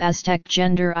describe Aztec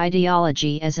gender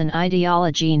ideology as an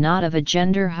ideology not of a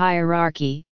gender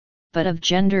hierarchy, but of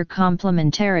gender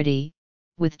complementarity,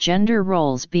 with gender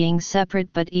roles being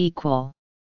separate but equal.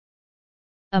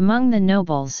 Among the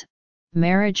nobles,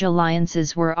 marriage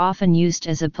alliances were often used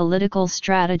as a political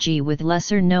strategy, with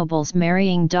lesser nobles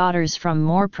marrying daughters from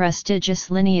more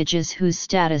prestigious lineages whose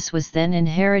status was then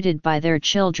inherited by their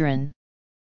children.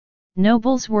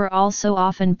 Nobles were also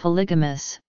often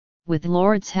polygamous, with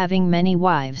lords having many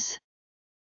wives.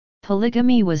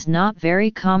 Polygamy was not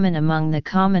very common among the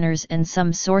commoners, and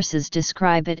some sources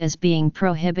describe it as being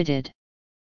prohibited.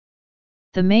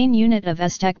 The main unit of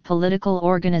Aztec political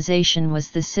organization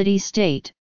was the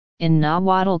city-state, in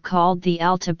Nahuatl called the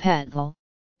Altepetl,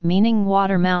 meaning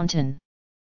water mountain.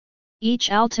 Each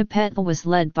Altepetl was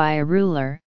led by a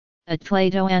ruler, a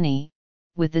Tlatoani,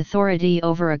 with authority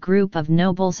over a group of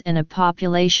nobles and a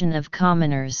population of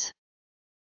commoners.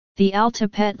 The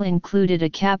Altepetl included a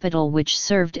capital which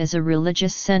served as a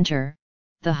religious center,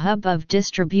 the hub of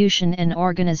distribution and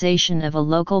organization of a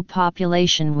local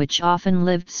population which often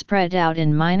lived spread out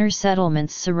in minor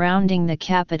settlements surrounding the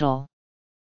capital.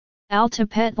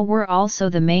 Altepetl were also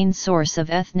the main source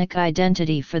of ethnic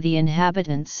identity for the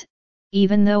inhabitants,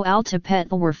 even though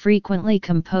Altepetl were frequently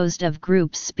composed of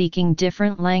groups speaking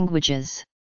different languages.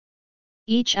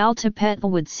 Each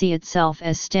Altepetl would see itself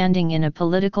as standing in a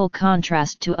political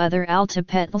contrast to other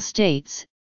Altepetl states,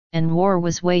 and war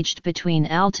was waged between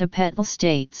Altepetl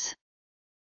states.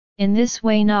 In this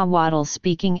way,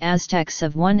 Nahuatl-speaking Aztecs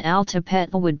of one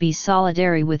Altepetl would be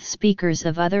solidary with speakers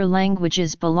of other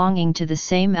languages belonging to the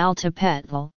same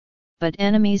Altepetl, but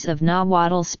enemies of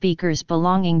Nahuatl speakers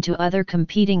belonging to other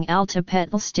competing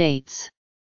Altepetl states.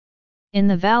 In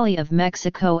the Valley of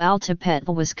Mexico,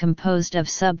 Altepetl was composed of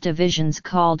subdivisions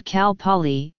called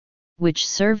Calpali, which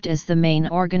served as the main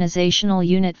organizational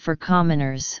unit for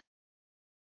commoners.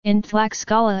 In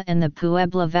Tlaxcala and the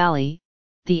Puebla Valley,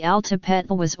 the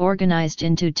Altepetl was organized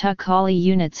into Tucali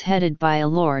units headed by a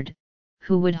lord,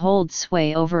 who would hold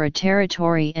sway over a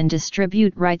territory and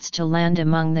distribute rights to land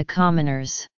among the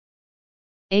commoners.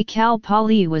 A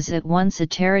Calpali was at once a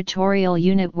territorial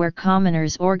unit where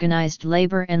commoners organized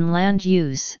labor and land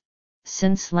use,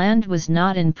 since land was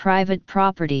not in private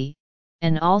property,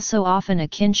 and also often a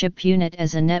kinship unit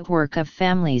as a network of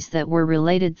families that were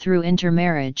related through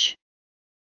intermarriage.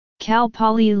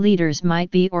 Calpali leaders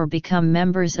might be or become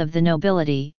members of the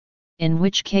nobility, in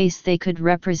which case they could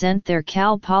represent their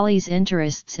Calpali's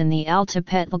interests in the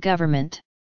Altepetl government.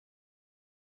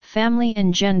 Family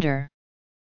and gender.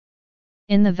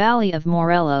 In the Valley of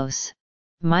Morelos,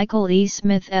 Michael E.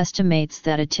 Smith estimates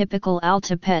that a typical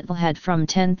Altepetl had from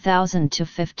 10,000 to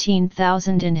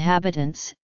 15,000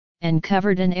 inhabitants, and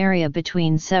covered an area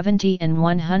between 70 and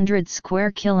 100 square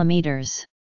kilometers.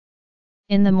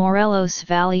 In the Morelos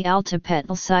Valley,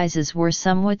 Altepetl sizes were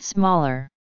somewhat smaller.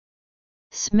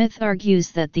 Smith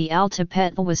argues that the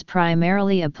Altepetl was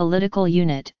primarily a political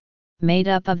unit, made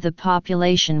up of the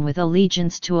population with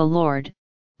allegiance to a lord,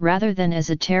 rather than as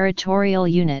a territorial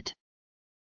unit.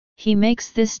 He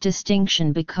makes this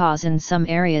distinction because in some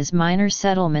areas minor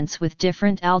settlements with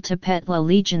different Altepetl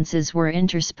allegiances were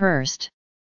interspersed.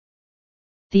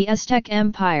 The Aztec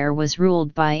Empire was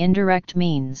ruled by indirect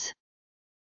means.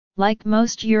 Like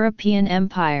most European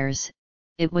empires,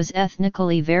 it was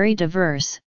ethnically very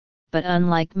diverse, but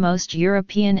unlike most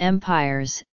European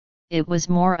empires, it was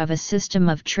more of a system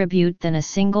of tribute than a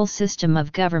single system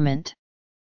of government.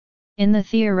 In the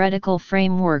theoretical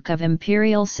framework of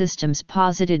imperial systems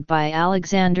posited by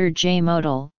Alexander J.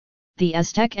 Model, the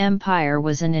Aztec Empire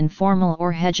was an informal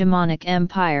or hegemonic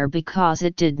empire because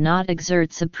it did not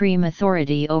exert supreme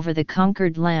authority over the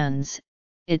conquered lands.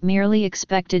 It merely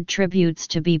expected tributes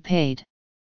to be paid.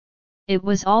 It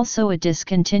was also a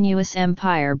discontinuous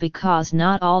empire because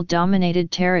not all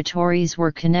dominated territories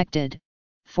were connected.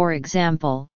 For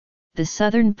example, the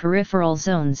southern peripheral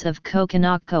zones of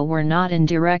Coconaco were not in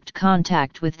direct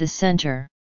contact with the center.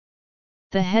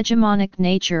 The hegemonic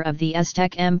nature of the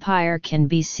Aztec Empire can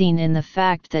be seen in the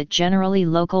fact that generally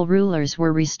local rulers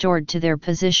were restored to their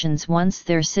positions once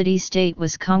their city-state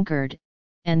was conquered,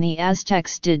 and the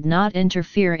Aztecs did not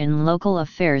interfere in local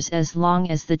affairs as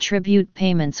long as the tribute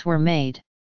payments were made.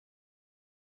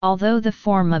 Although the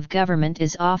form of government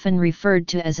is often referred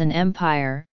to as an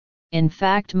empire, in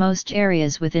fact most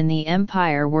areas within the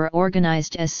empire were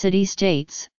organized as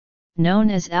city-states, known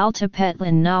as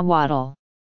Altepetlan Nahuatl.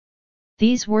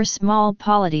 These were small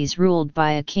polities ruled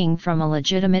by a king from a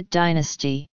legitimate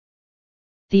dynasty.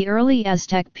 The early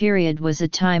Aztec period was a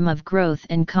time of growth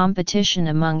and competition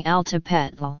among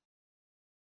Altepetl.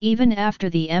 Even after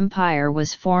the empire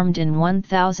was formed in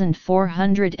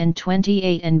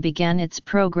 1428 and began its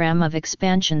program of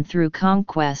expansion through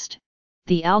conquest,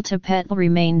 the Altepetl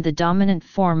remained the dominant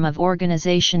form of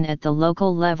organization at the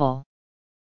local level.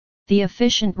 The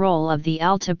efficient role of the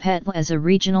Altepetl as a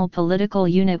regional political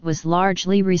unit was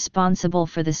largely responsible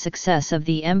for the success of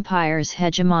the empire's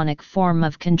hegemonic form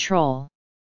of control.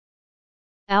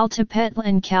 Altepetl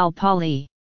and Kalpali.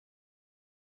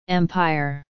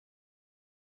 Empire.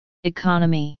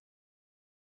 Economy.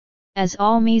 As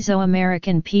all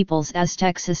Mesoamerican peoples,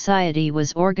 Aztec society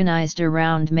was organized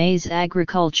around maize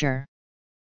agriculture.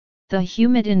 The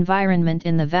humid environment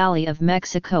in the Valley of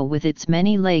Mexico with its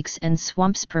many lakes and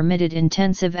swamps permitted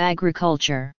intensive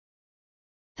agriculture.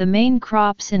 The main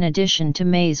crops in addition to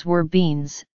maize were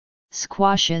beans,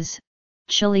 squashes,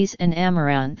 chilies and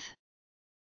amaranth.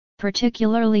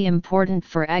 Particularly important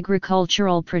for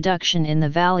agricultural production in the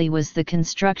valley was the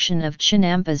construction of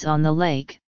chinampas on the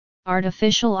lake,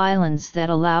 artificial islands that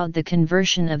allowed the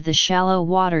conversion of the shallow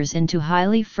waters into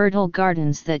highly fertile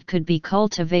gardens that could be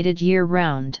cultivated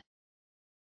year-round.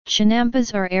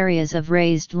 Chinampas are areas of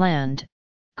raised land,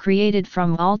 created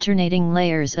from alternating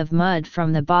layers of mud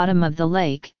from the bottom of the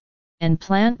lake, and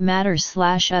plant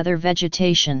matter/other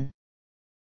vegetation.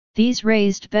 These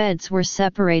raised beds were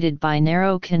separated by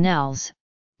narrow canals,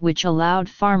 which allowed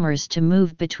farmers to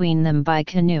move between them by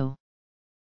canoe.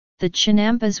 The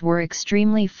chinampas were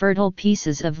extremely fertile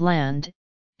pieces of land,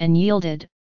 and yielded,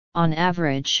 on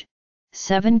average,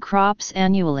 7 crops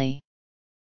annually.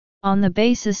 On the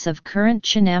basis of current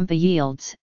chinampa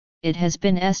yields, it has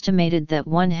been estimated that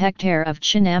 1 hectare of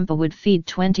chinampa would feed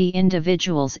 20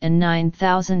 individuals and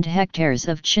 9,000 hectares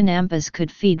of chinampas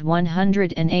could feed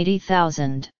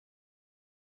 180,000.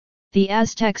 The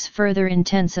Aztecs further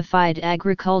intensified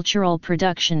agricultural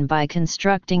production by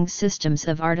constructing systems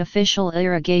of artificial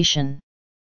irrigation.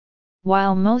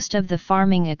 While most of the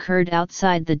farming occurred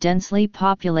outside the densely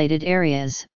populated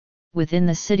areas, within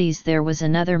the cities there was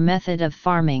another method of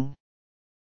farming.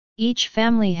 Each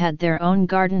family had their own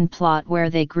garden plot where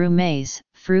they grew maize,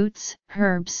 fruits,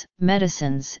 herbs,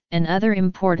 medicines, and other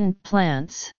important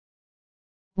plants.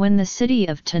 When the city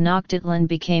of Tenochtitlan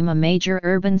became a major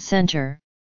urban center,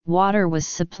 water was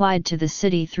supplied to the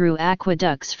city through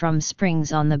aqueducts from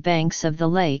springs on the banks of the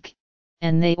lake,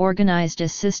 and they organized a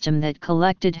system that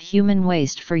collected human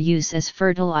waste for use as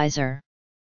fertilizer.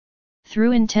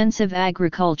 Through intensive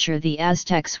agriculture, the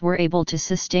Aztecs were able to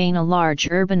sustain a large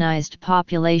urbanized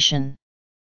population.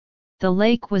 The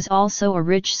lake was also a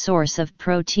rich source of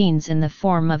proteins in the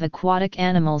form of aquatic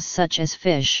animals such as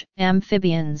fish,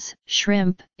 amphibians,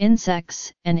 shrimp,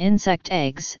 insects, and insect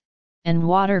eggs, and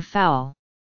waterfowl.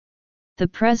 The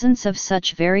presence of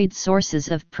such varied sources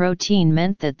of protein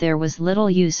meant that there was little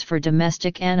use for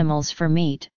domestic animals for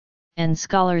meat, and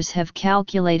scholars have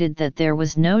calculated that there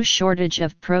was no shortage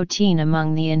of protein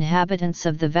among the inhabitants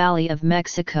of the Valley of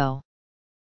Mexico.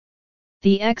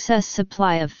 The excess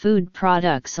supply of food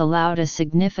products allowed a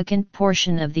significant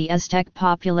portion of the Aztec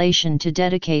population to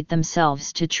dedicate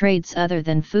themselves to trades other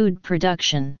than food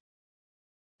production.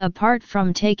 Apart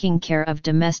from taking care of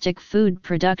domestic food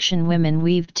production, women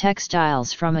weaved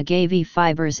textiles from agave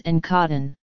fibers and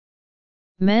cotton.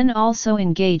 Men also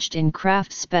engaged in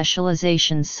craft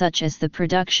specializations such as the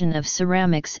production of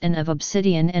ceramics and of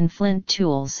obsidian and flint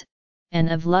tools, and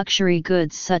of luxury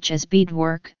goods such as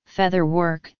beadwork,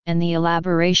 featherwork, and the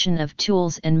elaboration of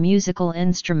tools and musical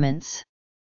instruments.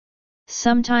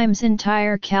 Sometimes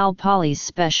entire Kalpalis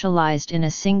specialized in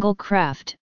a single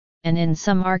craft, and in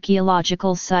some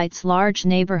archaeological sites large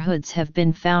neighborhoods have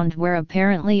been found where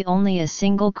apparently only a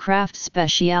single craft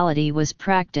speciality was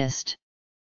practiced.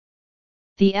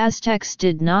 The Aztecs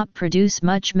did not produce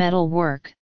much metal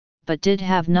work, but did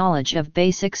have knowledge of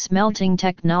basic smelting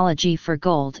technology for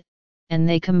gold, and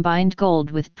they combined gold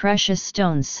with precious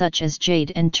stones such as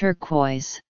jade and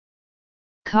turquoise.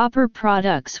 Copper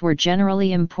products were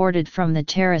generally imported from the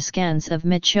Tarascans of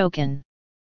Michoacán.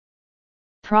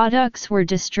 Products were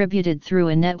distributed through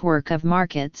a network of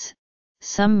markets,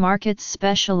 some markets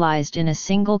specialized in a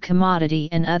single commodity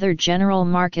and other general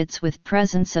markets with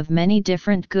presence of many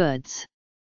different goods.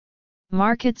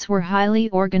 Markets were highly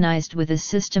organized with a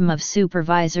system of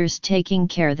supervisors taking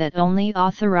care that only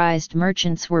authorized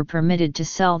merchants were permitted to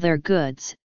sell their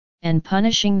goods, and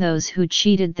punishing those who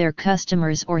cheated their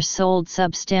customers or sold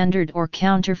substandard or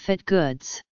counterfeit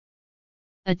goods.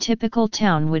 A typical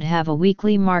town would have a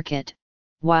weekly market,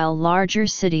 while larger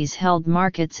cities held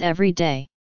markets every day.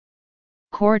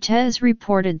 Cortés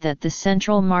reported that the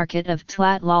central market of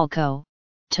Tlatelolco,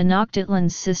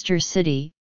 Tenochtitlan's sister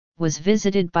city, was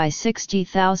visited by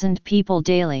 60,000 people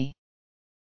daily.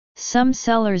 Some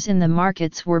sellers in the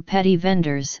markets were petty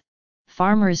vendors.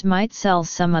 Farmers might sell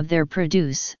some of their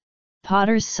produce,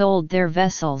 potters sold their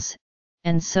vessels,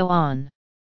 and so on.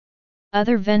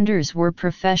 Other vendors were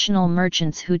professional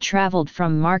merchants who traveled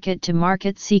from market to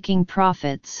market seeking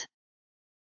profits.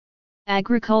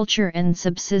 Agriculture and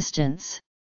subsistence.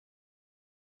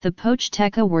 The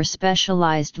Pochteca were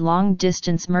specialized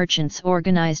long-distance merchants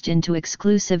organized into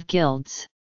exclusive guilds.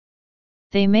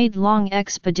 They made long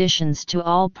expeditions to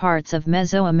all parts of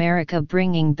Mesoamerica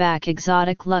bringing back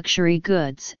exotic luxury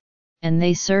goods, and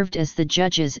they served as the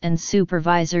judges and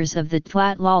supervisors of the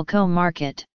Tlatelolco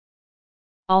market.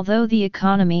 Although the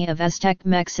economy of Aztec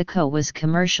Mexico was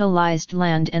commercialized,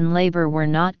 land and labor were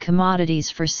not commodities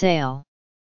for sale.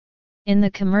 In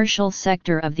the commercial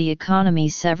sector of the economy,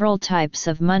 several types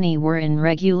of money were in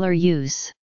regular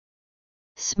use.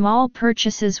 Small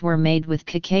purchases were made with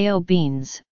cacao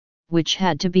beans, which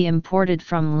had to be imported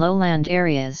from lowland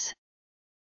areas.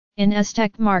 In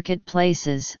Aztec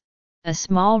marketplaces, a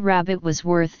small rabbit was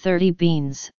worth 30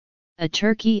 beans, a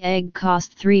turkey egg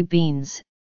cost 3 beans,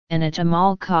 and a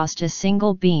tamal cost a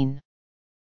single bean.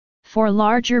 For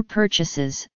larger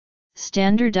purchases,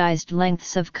 standardized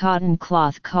lengths of cotton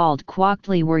cloth called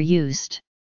cuachtli were used.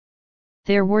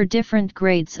 There were different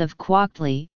grades of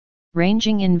cuachtli,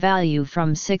 ranging in value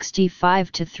from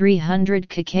 65 to 300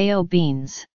 cacao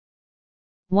beans.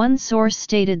 One source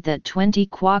stated that 20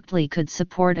 cuachtli could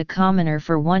support a commoner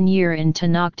for 1 year in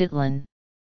Tenochtitlan.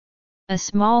 A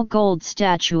small gold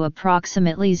statue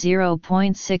approximately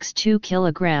 0.62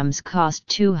 kilograms cost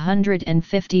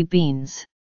 250 beans.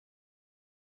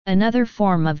 Another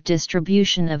form of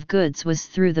distribution of goods was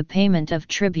through the payment of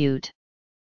tribute.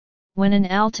 When an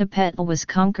altepetl was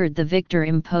conquered, the victor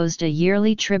imposed a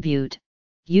yearly tribute,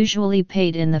 usually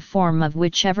paid in the form of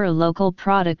whichever local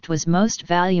product was most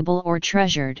valuable or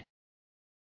treasured.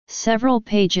 Several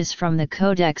pages from the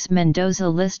Codex Mendoza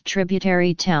list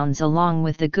tributary towns along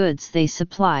with the goods they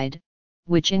supplied,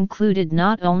 which included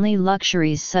not only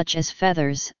luxuries such as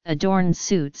feathers, adorned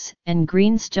suits, and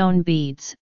greenstone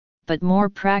beads, but more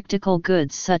practical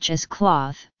goods such as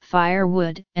cloth,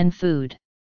 firewood, and food.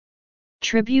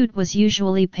 Tribute was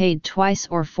usually paid twice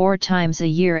or 4 times a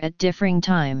year at differing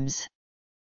times.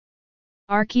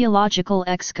 Archaeological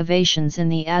excavations in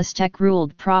the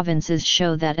Aztec-ruled provinces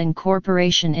show that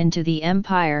incorporation into the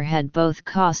empire had both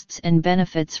costs and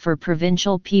benefits for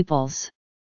provincial peoples.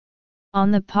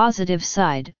 On the positive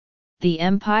side, the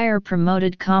empire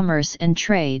promoted commerce and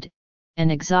trade,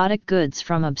 and exotic goods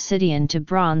from obsidian to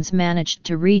bronze managed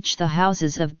to reach the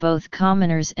houses of both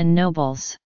commoners and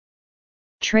nobles.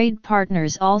 Trade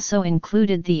partners also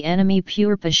included the enemy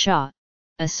Purpa Shah,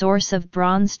 a source of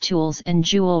bronze tools and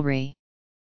jewelry.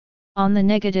 On the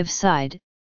negative side,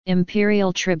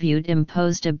 imperial tribute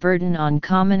imposed a burden on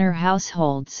commoner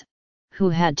households, who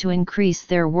had to increase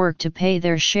their work to pay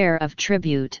their share of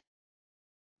tribute.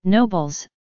 Nobles,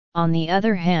 on the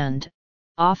other hand,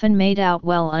 often made out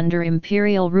well under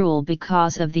imperial rule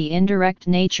because of the indirect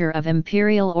nature of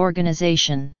imperial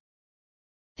organization.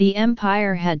 The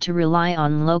empire had to rely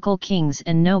on local kings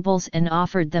and nobles and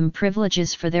offered them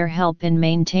privileges for their help in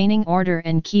maintaining order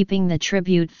and keeping the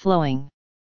tribute flowing.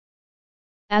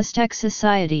 Aztec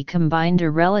society combined a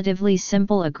relatively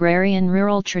simple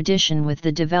agrarian-rural tradition with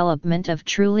the development of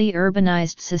truly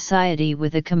urbanized society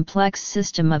with a complex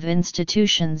system of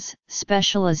institutions,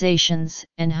 specializations,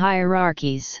 and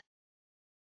hierarchies.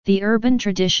 The urban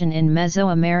tradition in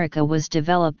Mesoamerica was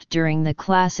developed during the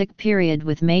Classic period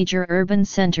with major urban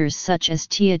centers such as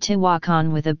Teotihuacan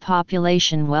with a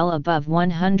population well above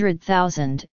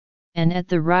 100,000, and at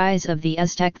the rise of the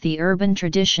Aztec the urban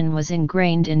tradition was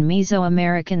ingrained in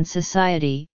Mesoamerican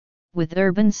society, with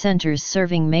urban centers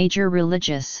serving major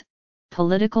religious,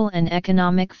 political and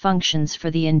economic functions for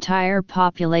the entire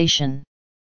population.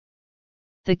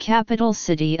 The capital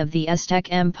city of the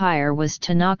Aztec Empire was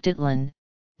Tenochtitlan,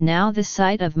 now the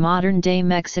site of modern-day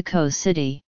Mexico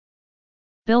City.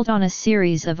 Built on a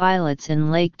series of islets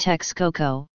in Lake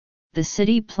Texcoco, the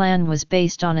city plan was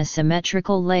based on a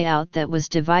symmetrical layout that was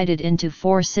divided into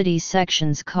 4 city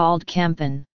sections called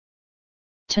Campan.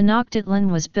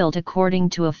 Tenochtitlan was built according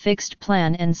to a fixed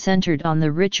plan and centered on the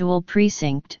ritual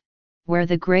precinct, where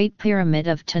the Great Pyramid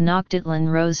of Tenochtitlan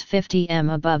rose 50 m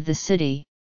above the city.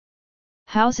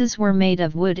 Houses were made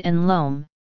of wood and loam,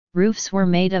 roofs were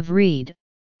made of reed,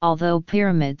 although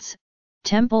pyramids,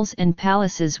 temples and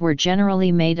palaces were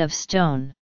generally made of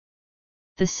stone.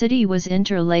 The city was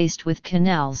interlaced with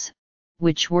canals,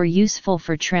 which were useful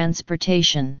for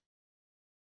transportation.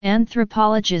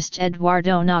 Anthropologist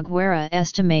Eduardo Noguera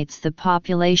estimates the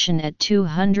population at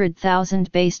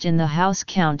 200,000 based in the house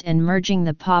count and merging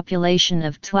the population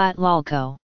of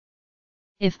Tlatelolco.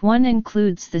 If one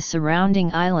includes the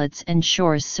surrounding islets and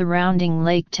shores surrounding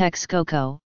Lake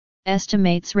Texcoco,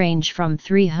 estimates range from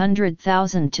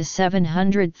 300,000 to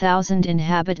 700,000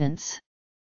 inhabitants.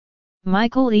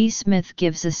 Michael E. Smith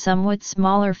gives a somewhat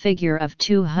smaller figure of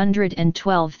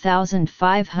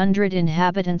 212,500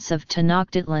 inhabitants of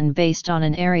Tenochtitlan based on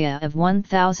an area of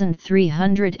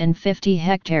 1,350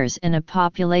 hectares and a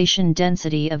population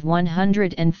density of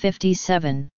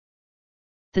 157.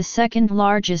 The second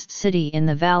largest city in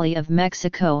the Valley of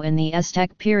Mexico in the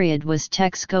Aztec period was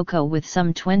Texcoco with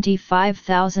some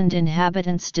 25,000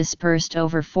 inhabitants dispersed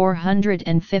over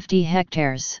 450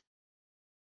 hectares.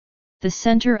 The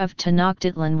center of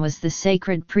Tenochtitlan was the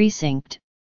Sacred Precinct,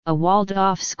 a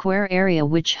walled-off square area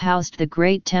which housed the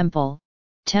Great Temple,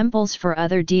 temples for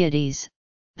other deities,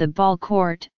 the Ball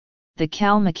Court, the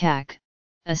Calmacac,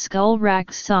 a skull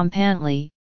rack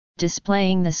Sampantli,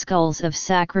 displaying the skulls of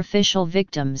sacrificial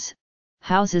victims,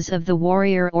 houses of the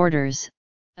warrior orders,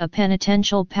 a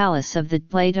penitential palace of the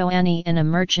Tlatoani and a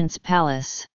merchant's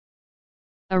palace.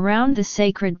 Around the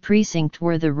Sacred Precinct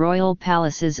were the royal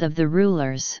palaces of the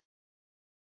rulers.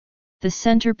 The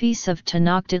centerpiece of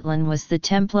Tenochtitlan was the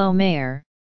Templo Mayor,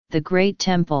 the Great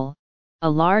Temple, a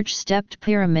large stepped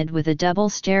pyramid with a double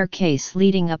staircase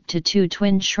leading up to two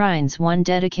twin shrines, one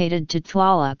dedicated to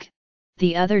Tlaloc,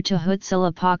 the other to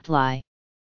Huitzilopochtli.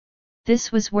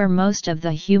 This was where most of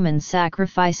the human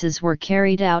sacrifices were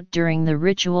carried out during the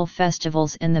ritual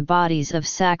festivals, and the bodies of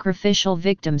sacrificial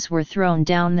victims were thrown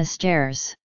down the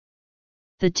stairs.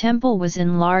 The temple was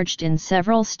enlarged in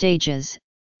several stages,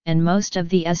 and most of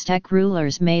the Aztec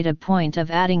rulers made a point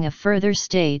of adding a further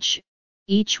stage,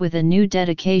 each with a new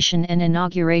dedication and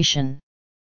inauguration.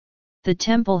 The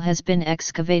temple has been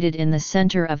excavated in the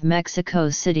center of Mexico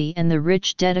City, and the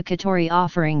rich dedicatory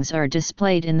offerings are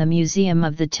displayed in the Museum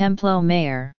of the Templo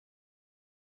Mayor.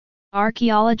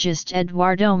 Archaeologist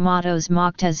Eduardo Matos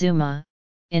Moctezuma,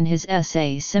 in his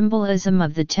essay Symbolism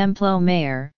of the Templo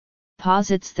Mayor,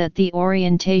 posits that the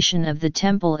orientation of the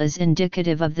temple is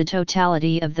indicative of the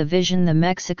totality of the vision the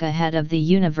Mexica had of the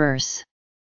universe.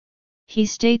 He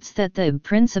states that the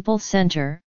principal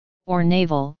center, or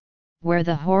navel, where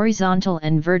the horizontal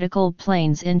and vertical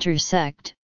planes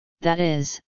intersect, that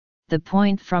is, the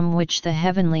point from which the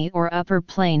heavenly or upper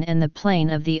plane and the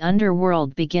plane of the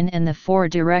underworld begin and the four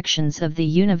directions of the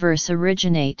universe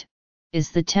originate, is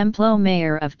the Templo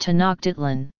Mayor of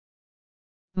Tenochtitlan.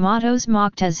 Matos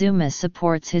Moctezuma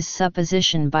supports his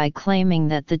supposition by claiming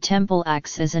that the temple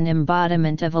acts as an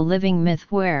embodiment of a living myth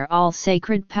where all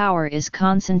sacred power is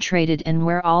concentrated and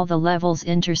where all the levels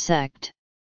intersect.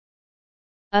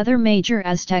 Other major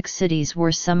Aztec cities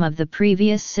were some of the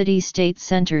previous city-state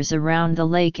centers around the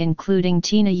lake, including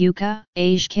Tinayuca,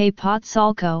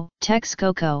 Azcapotzalco,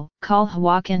 Texcoco,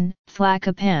 Calhuacan,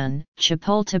 Tlacopan,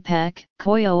 Chapultepec,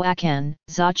 Coyoacan,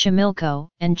 Xochimilco,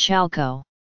 and Chalco.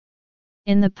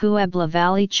 In the Puebla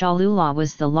Valley, Cholula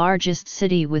was the largest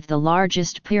city with the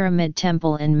largest pyramid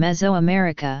temple in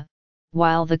Mesoamerica,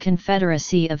 while the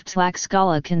Confederacy of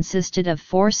Tlaxcala consisted of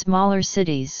 4 smaller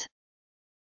cities.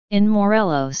 In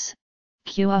Morelos,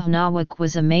 Cuauhnahuac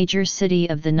was a major city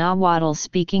of the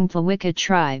Nahuatl-speaking Tlahuica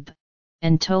tribe,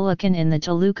 and Tolucan in the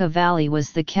Toluca Valley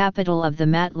was the capital of the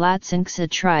Matlatzinxa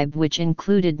tribe, which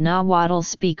included Nahuatl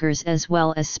speakers as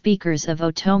well as speakers of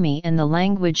Otomi and the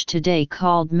language today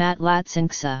called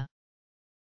Matlatzinxa.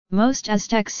 Most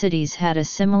Aztec cities had a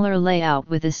similar layout,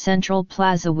 with a central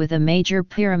plaza with a major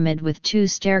pyramid with 2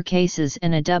 staircases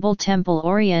and a double temple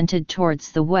oriented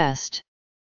towards the west.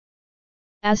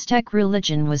 Aztec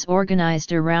religion was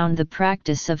organized around the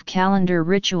practice of calendar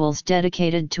rituals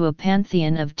dedicated to a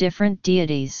pantheon of different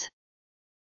deities.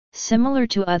 Similar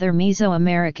to other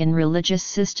Mesoamerican religious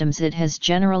systems, it has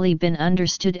generally been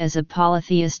understood as a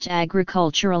polytheist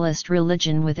agriculturalist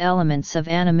religion with elements of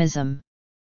animism.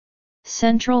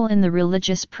 Central in the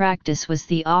religious practice was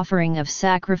the offering of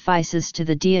sacrifices to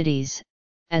the deities,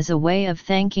 as a way of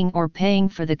thanking or paying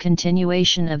for the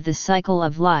continuation of the cycle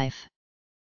of life.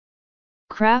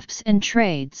 Crafts and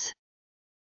trades.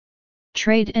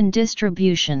 Trade and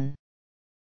distribution.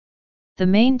 The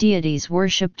main deities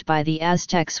worshipped by the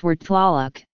Aztecs were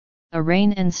Tlaloc, a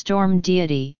rain and storm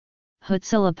deity,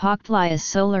 Huitzilopochtli, a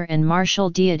solar and martial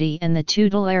deity, and the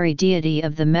tutelary deity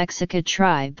of the Mexica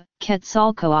tribe,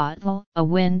 Quetzalcoatl, a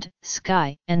wind,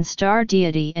 sky, and star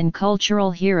deity and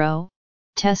cultural hero,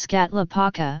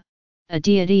 Tezcatlipoca, a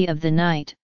deity of the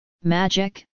night,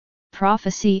 magic,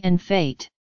 prophecy and fate.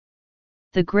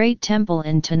 The Great Temple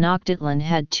in Tenochtitlan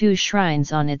had two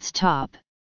shrines on its top,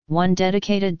 one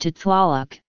dedicated to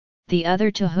Tlaloc, the other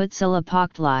to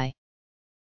Huitzilopochtli.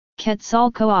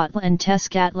 Quetzalcoatl and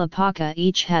Tezcatlipoca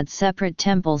each had separate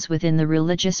temples within the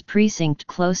religious precinct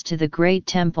close to the Great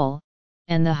Temple,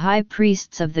 and the high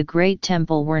priests of the Great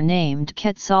Temple were named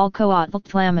Quetzalcoatl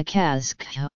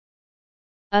Tlamacazc.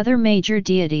 Other major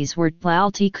deities were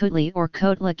Tlaltecutli or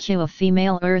Coatlicue, a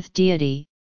female earth deity.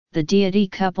 The deity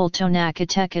couple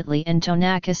Tonacatecutli and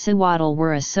Tonacasihuatl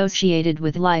were associated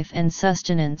with life and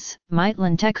sustenance,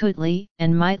 Mitlantecutli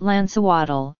and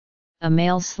Mitlansahuatl, a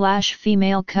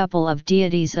male/female couple of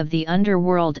deities of the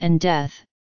underworld and death,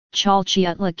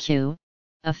 Chalchiutlicue,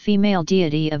 a female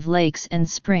deity of lakes and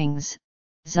springs,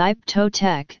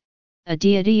 Zyptotec, a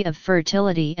deity of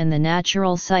fertility and the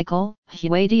natural cycle,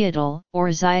 Huadiatl or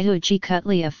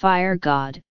Zyhuchicutli, a fire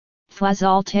god,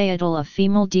 Tlazalteotl, a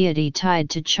female deity tied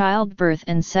to childbirth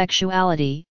and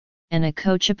sexuality, and a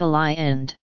Cochipilli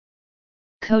and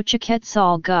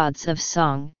Cochiquetzal, gods of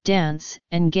song, dance,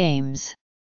 and games.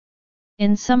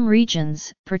 In some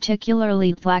regions,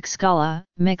 particularly Tlaxcala,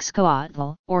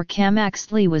 Mixcoatl or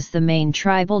Camaxtli was the main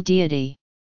tribal deity.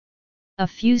 A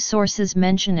few sources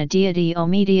mention a deity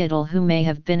Ometeotl who may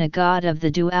have been a god of the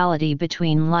duality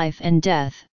between life and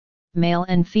death, male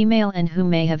and female, and who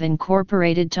may have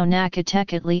incorporated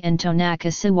Tonacatecutli and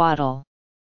Tonacasihuatl.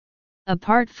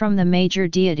 Apart from the major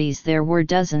deities, there were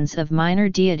dozens of minor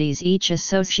deities, each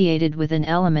associated with an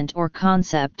element or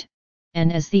concept,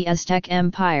 and as the Aztec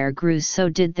Empire grew, so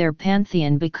did their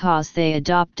pantheon, because they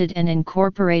adopted and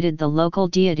incorporated the local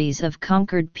deities of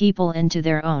conquered people into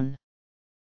their own.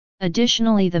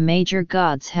 Additionally, the major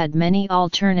gods had many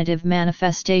alternative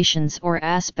manifestations or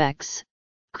aspects,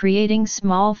 creating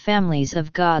small families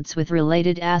of gods with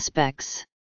related aspects.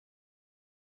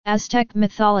 Aztec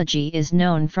mythology is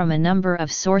known from a number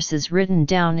of sources written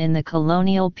down in the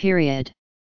colonial period.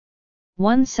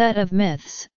 One set of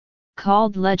myths,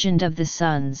 called Legend of the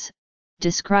Suns,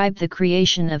 describe the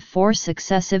creation of 4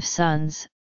 successive suns,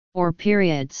 or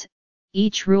periods,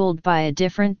 each ruled by a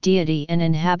different deity and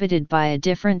inhabited by a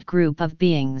different group of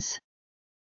beings.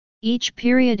 Each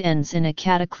period ends in a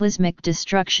cataclysmic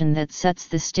destruction that sets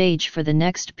the stage for the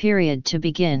next period to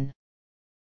begin.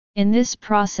 In this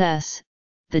process,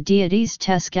 the deities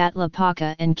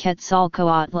Tezcatlipoca and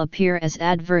Quetzalcoatl appear as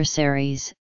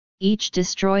adversaries, each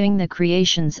destroying the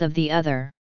creations of the other.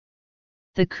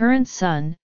 The current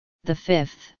sun, the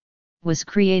 5th, was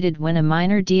created when a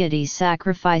minor deity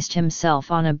sacrificed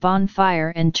himself on a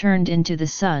bonfire and turned into the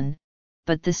sun,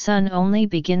 but the sun only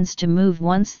begins to move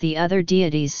once the other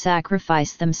deities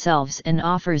sacrifice themselves and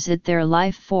offers it their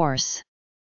life force.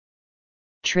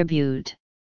 Tribute.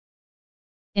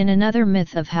 In another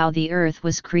myth of how the earth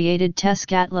was created,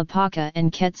 Tezcatlipoca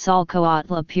and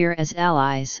Quetzalcoatl appear as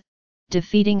allies,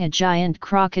 defeating a giant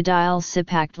crocodile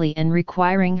Cipactli and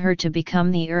requiring her to become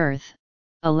the earth,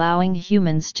 allowing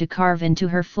humans to carve into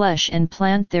her flesh and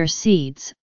plant their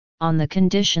seeds, on the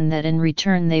condition that in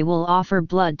return they will offer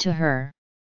blood to her.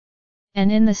 And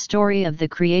in the story of the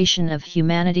creation of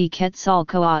humanity,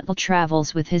 Quetzalcoatl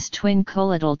travels with his twin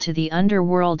Colitl to the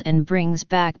underworld and brings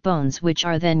back bones which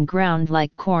are then ground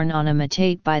like corn on a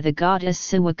metate by the goddess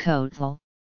Cihuacotl.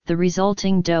 The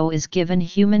resulting dough is given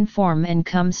human form and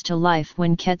comes to life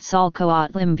when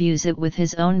Quetzalcoatl imbues it with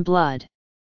his own blood.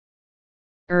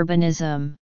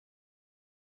 Urbanism.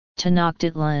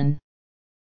 Tenochtitlan.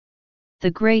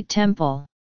 The Great Temple.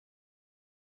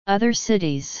 Other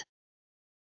cities.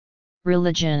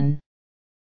 Religion.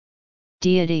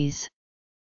 Deities.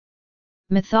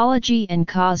 Mythology and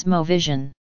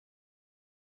cosmovision.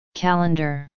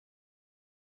 Calendar.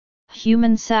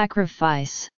 Human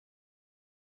sacrifice.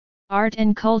 Art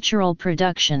and cultural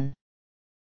production.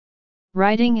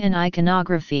 Writing and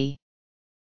iconography.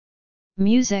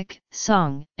 Music,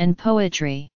 song, and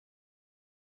poetry.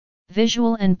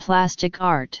 Visual and plastic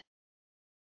art.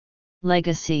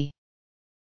 Legacy.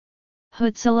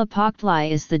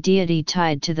 Huitzilopochtli is the deity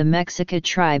tied to the Mexica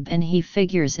tribe, and he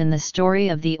figures in the story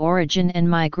of the origin and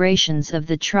migrations of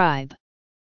the tribe.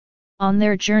 On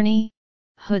their journey,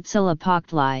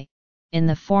 Huitzilopochtli, in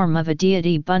the form of a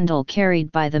deity bundle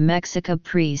carried by the Mexica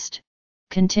priest,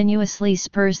 continuously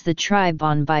spurs the tribe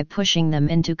on by pushing them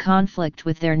into conflict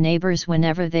with their neighbors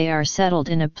whenever they are settled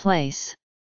in a place.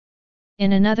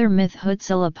 In another myth,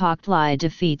 Huitzilopochtli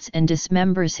defeats and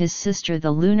dismembers his sister, the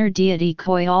lunar deity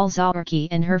Coyolxauhqui,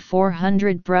 and her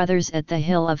 400 brothers at the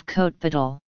hill of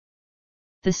Coatpitl.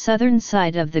 The southern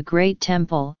side of the Great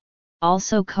Temple,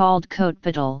 also called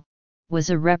Coatpitl, was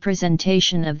a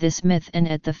representation of this myth, and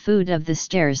at the foot of the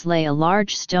stairs lay a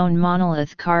large stone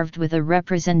monolith carved with a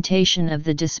representation of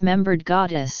the dismembered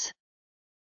goddess.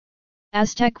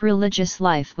 Aztec religious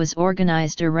life was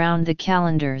organized around the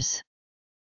calendars.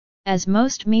 As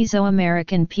most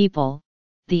Mesoamerican people,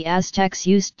 the Aztecs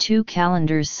used two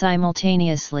calendars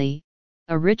simultaneously,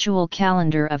 a ritual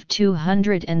calendar of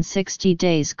 260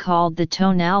 days called the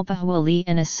Tonalpohualli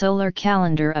and a solar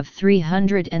calendar of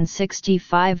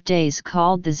 365 days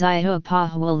called the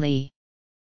Xiuhpohualli.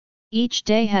 Each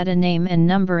day had a name and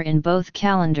number in both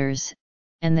calendars,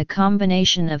 and the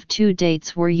combination of two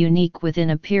dates were unique within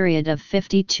a period of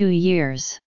 52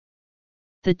 years.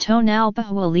 The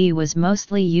Tonalpohualli was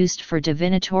mostly used for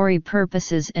divinatory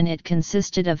purposes, and it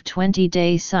consisted of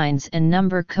 20-day signs and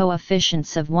number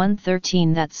coefficients of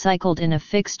 113 that cycled in a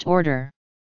fixed order.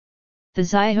 The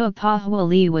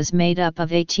Xiuhpohualli was made up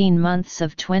of 18 months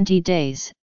of 20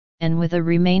 days, and with a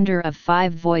remainder of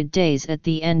 5 void days at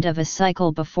the end of a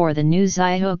cycle before the new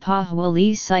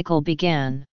Xiuhpohualli cycle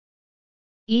began.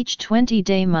 Each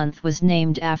 20-day month was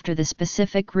named after the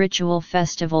specific ritual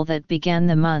festival that began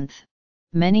the month,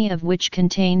 many of which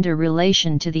contained a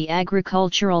relation to the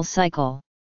agricultural cycle.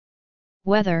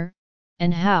 Whether,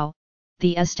 and how,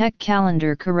 the Aztec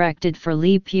calendar corrected for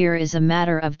leap year is a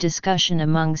matter of discussion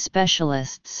among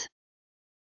specialists.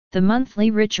 The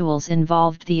monthly rituals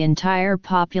involved the entire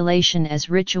population, as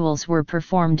rituals were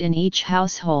performed in each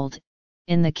household,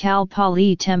 in the Cal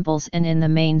Poly temples and in the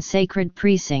main sacred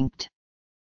precinct.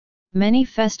 Many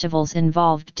festivals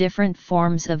involved different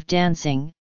forms of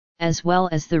dancing, as well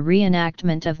as the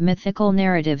reenactment of mythical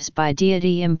narratives by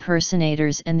deity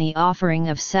impersonators and the offering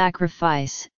of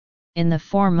sacrifice, in the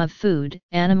form of food,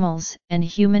 animals, and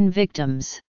human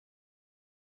victims.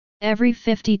 Every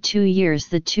 52 years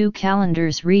the two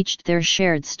calendars reached their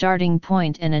shared starting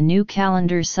point and a new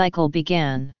calendar cycle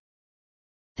began.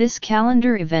 This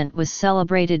calendar event was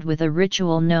celebrated with a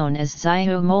ritual known as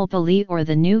Xiuhpohualli, or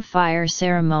the New Fire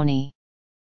Ceremony.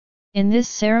 In this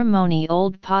ceremony,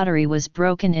 old pottery was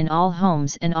broken in all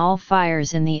homes and all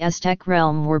fires in the Aztec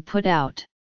realm were put out.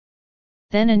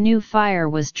 Then a new fire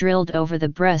was drilled over the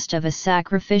breast of a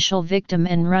sacrificial victim,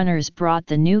 and runners brought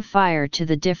the new fire to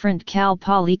the different Cal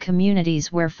Poly communities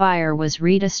where fire was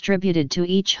redistributed to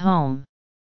each home.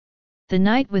 The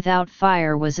night without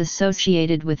fire was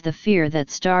associated with the fear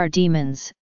that star demons,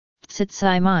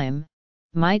 Tzitzimime,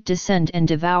 might descend and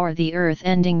devour the earth,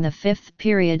 ending the fifth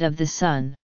period of the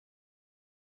sun.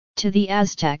 To the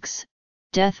Aztecs,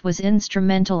 death was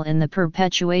instrumental in the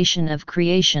perpetuation of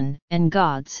creation, and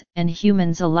gods and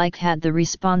humans alike had the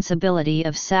responsibility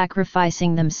of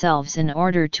sacrificing themselves in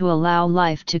order to allow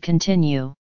life to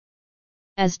continue.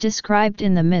 As described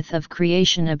in the myth of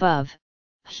creation above,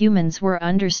 humans were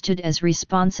understood as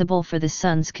responsible for the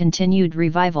sun's continued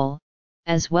revival,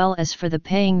 as well as for the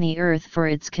paying the earth for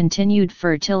its continued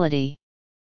fertility.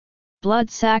 Blood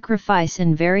sacrifice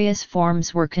in various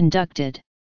forms were conducted.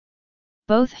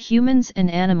 Both humans and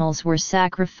animals were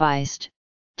sacrificed,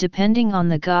 depending on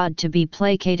the god to be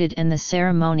placated and the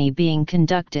ceremony being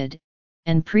conducted,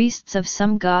 and priests of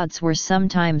some gods were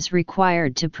sometimes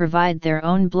required to provide their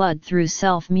own blood through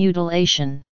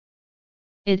self-mutilation.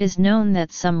 It is known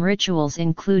that some rituals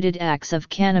included acts of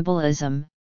cannibalism,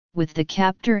 with the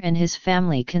captor and his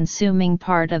family consuming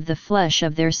part of the flesh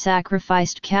of their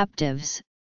sacrificed captives,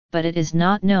 but it is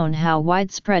not known how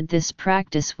widespread this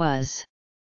practice was.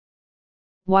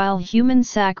 While human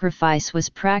sacrifice was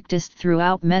practiced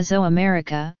throughout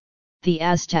Mesoamerica, the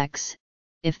Aztecs,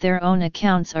 if their own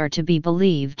accounts are to be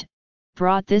believed,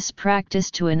 brought this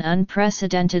practice to an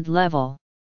unprecedented level.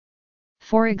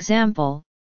 For example,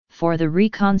 for the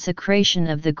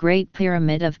reconsecration of the Great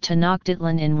Pyramid of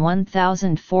Tenochtitlan in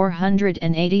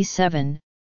 1487,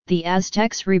 the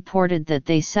Aztecs reported that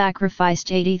they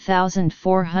sacrificed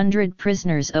 80,400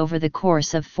 prisoners over the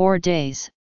course of 4 days,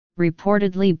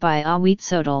 reportedly by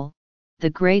Ahuitzotl, the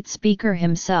great speaker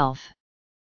himself.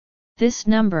 This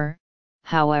number,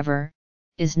 however,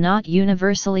 is not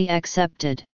universally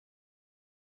accepted.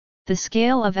 The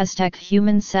scale of Aztec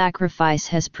human sacrifice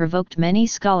has provoked many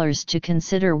scholars to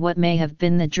consider what may have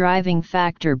been the driving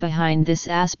factor behind this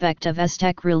aspect of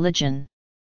Aztec religion.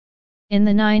 In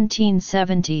the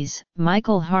 1970s,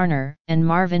 Michael Harner and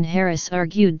Marvin Harris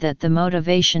argued that the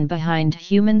motivation behind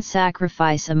human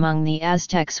sacrifice among the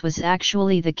Aztecs was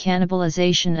actually the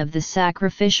cannibalization of the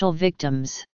sacrificial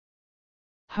victims.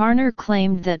 Harner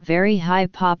claimed that very high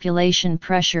population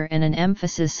pressure and an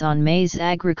emphasis on maize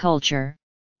agriculture,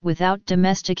 without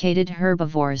domesticated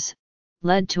herbivores,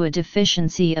 led to a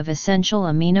deficiency of essential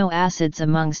amino acids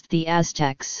amongst the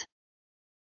Aztecs.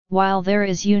 While there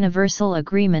is universal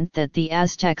agreement that the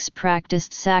Aztecs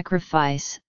practiced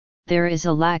sacrifice, there is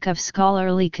a lack of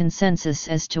scholarly consensus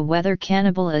as to whether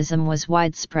cannibalism was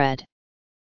widespread.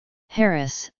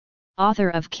 Harris, author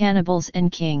of Cannibals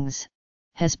and Kings,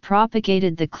 has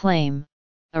propagated the claim,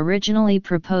 originally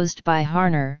proposed by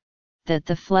Harner, that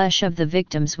the flesh of the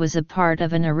victims was a part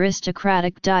of an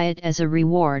aristocratic diet as a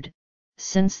reward,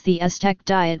 since the Aztec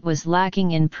diet was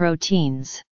lacking in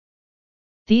proteins.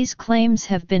 These claims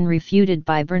have been refuted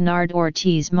by Bernard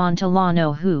Ortiz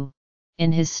Montellano who,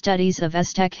 in his studies of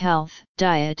Aztec health,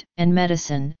 diet, and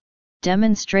medicine,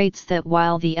 demonstrates that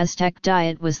while the Aztec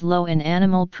diet was low in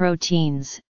animal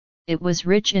proteins, it was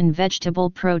rich in vegetable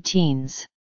proteins.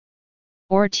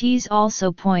 Ortiz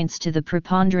also points to the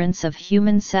preponderance of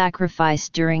human sacrifice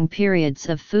during periods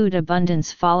of food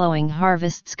abundance following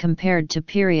harvests compared to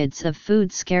periods of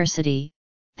food scarcity,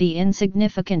 the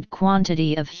insignificant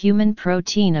quantity of human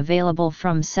protein available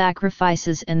from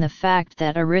sacrifices and the fact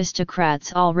that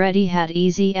aristocrats already had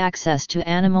easy access to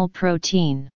animal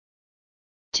protein.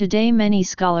 Today many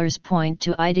scholars point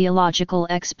to ideological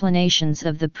explanations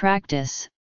of the practice,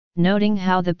 noting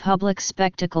how the public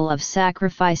spectacle of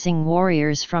sacrificing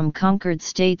warriors from conquered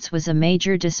states was a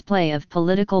major display of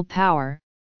political power,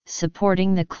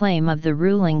 supporting the claim of the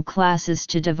ruling classes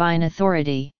to divine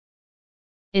authority.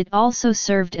 It also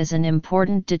served as an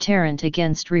important deterrent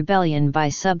against rebellion by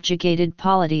subjugated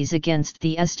polities against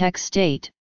the Aztec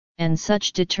state, and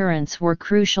such deterrents were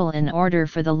crucial in order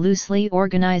for the loosely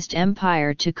organized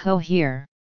empire to cohere.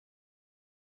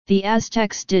 The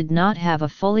Aztecs did not have a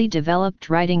fully developed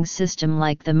writing system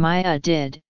like the Maya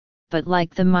did, but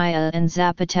like the Maya and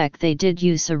Zapotec they did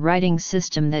use a writing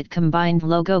system that combined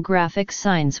logographic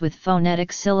signs with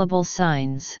phonetic syllable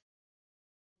signs.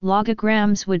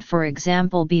 Logograms would for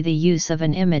example be the use of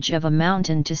an image of a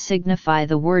mountain to signify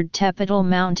the word Tepetl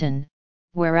mountain,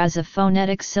 whereas a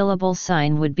phonetic syllable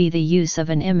sign would be the use of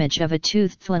an image of a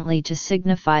tooth tlantli to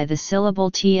signify the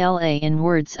syllable tla in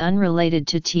words unrelated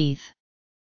to teeth.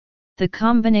 The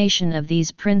combination of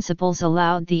these principles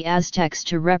allowed the Aztecs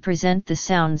to represent the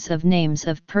sounds of names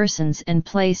of persons and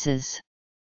places.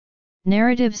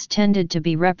 Narratives tended to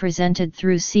be represented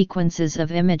through sequences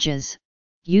of images,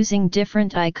 using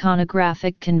different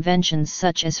iconographic conventions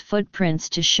such as footprints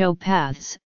to show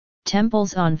paths,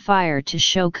 temples on fire to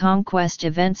show conquest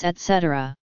events,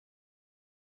 etc.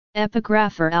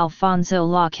 Epigrapher Alfonso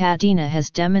La Cadena has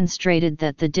demonstrated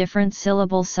that the different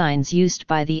syllable signs used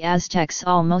by the Aztecs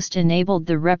almost enabled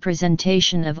the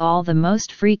representation of all the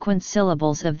most frequent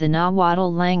syllables of the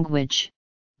Nahuatl language,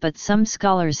 but some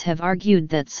scholars have argued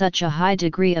that such a high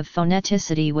degree of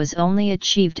phoneticity was only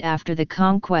achieved after the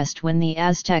conquest when the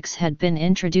Aztecs had been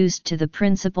introduced to the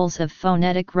principles of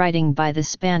phonetic writing by the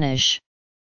Spanish.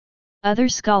 Other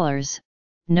scholars,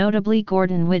 notably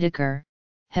Gordon Whitaker,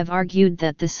 have argued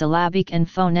that the syllabic and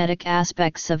phonetic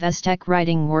aspects of Aztec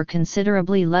writing were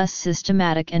considerably less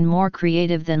systematic and more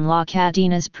creative than La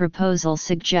Cadena's proposal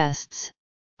suggests,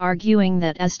 arguing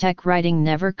that Aztec writing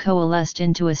never coalesced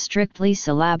into a strictly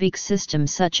syllabic system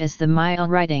such as the Maya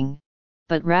writing,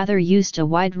 but rather used a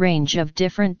wide range of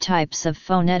different types of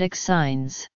phonetic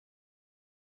signs.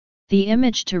 The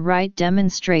image to right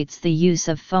demonstrates the use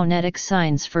of phonetic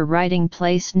signs for writing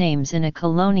place names in a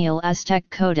colonial Aztec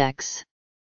codex.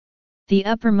 The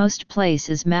uppermost place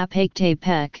is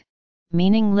Mapectepec,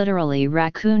 meaning literally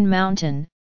Raccoon Mountain,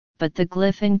 but the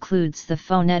glyph includes the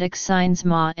phonetic signs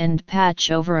Ma and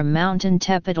Patch over a mountain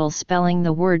Tepetl spelling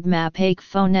the word Mapec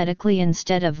phonetically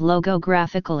instead of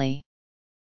logographically.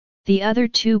 The other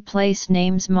two place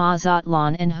names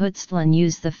Mazatlan and Hutzlan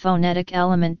use the phonetic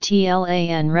element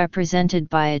TLAN represented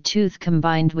by a tooth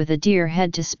combined with a deer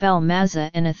head to spell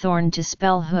Maza and a thorn to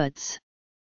spell Hutz.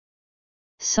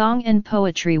 Song and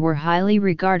poetry were highly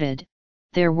regarded.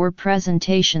 There were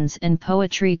presentations and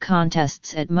poetry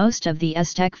contests at most of the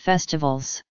Aztec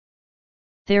festivals.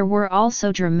 There were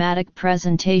also dramatic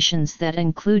presentations that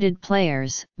included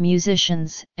players,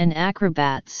 musicians, and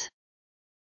acrobats.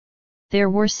 There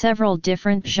were several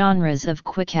different genres of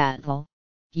Quetzalcoatl.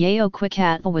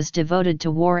 Quetzalcoatl was devoted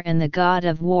to war and the god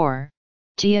of war,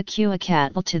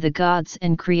 Teocuacatl to the gods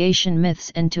and creation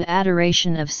myths and to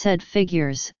adoration of said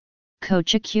figures,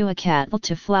 Cochacuacatl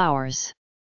to flowers.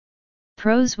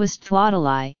 Prose was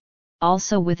Tlachtli,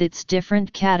 also with its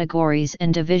different categories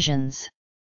and divisions.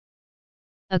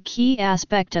 A key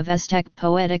aspect of Aztec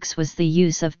poetics was the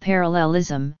use of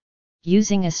parallelism,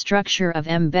 using a structure of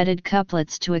embedded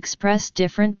couplets to express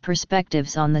different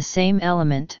perspectives on the same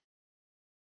element.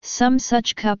 Some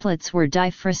such couplets were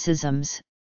diphracisms,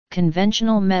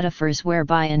 conventional metaphors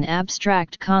whereby an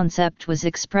abstract concept was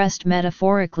expressed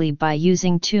metaphorically by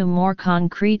using two more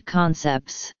concrete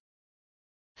concepts.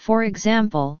 For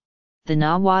example, the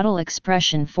Nahuatl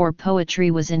expression for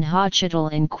poetry was in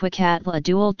Xochitl and Quetzalcoatl, a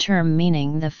dual term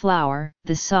meaning the flower,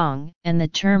 the song, and the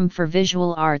term for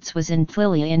visual arts was in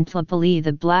Tlili and Tlapali,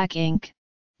 the black ink,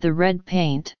 the red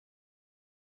paint.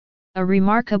 A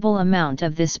remarkable amount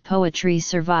of this poetry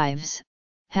survives,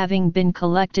 having been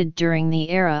collected during the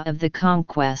era of the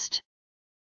conquest.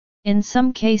 In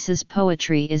some cases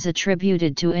poetry is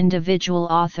attributed to individual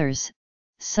authors,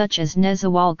 such as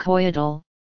Nezahualcóyotl,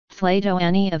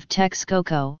 Tlatoani of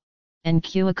Texcoco, and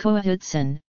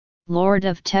Cuauhtémoc, Lord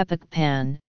of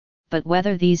Tepoztlán, but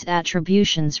whether these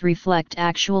attributions reflect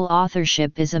actual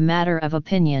authorship is a matter of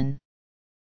opinion.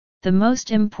 The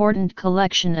most important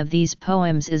collection of these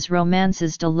poems is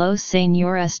Romances de los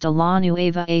Señores de la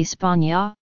Nueva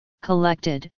España,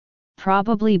 collected,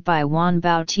 probably by Juan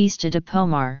Bautista de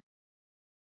Pomar.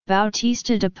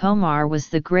 Bautista de Pomar was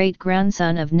the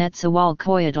great-grandson of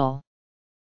Netzahualcóyotl.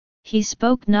 He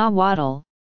spoke Nahuatl,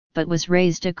 but was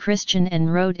raised a Christian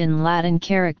and wrote in Latin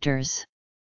characters.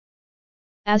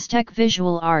 Aztec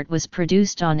visual art was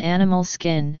produced on animal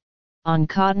skin, on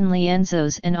cotton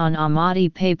lienzos and on amati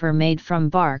paper made from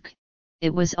bark.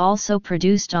 It was also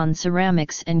produced on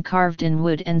ceramics and carved in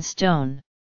wood and stone.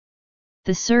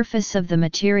 The surface of the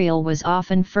material was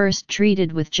often first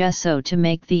treated with gesso to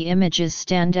make the images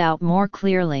stand out more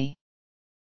clearly.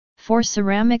 For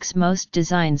ceramics, most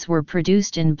designs were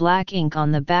produced in black ink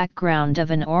on the background of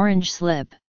an orange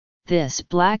slip, this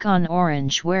black on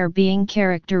orange wear being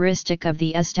characteristic of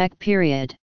the Aztec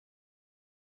period.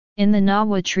 In the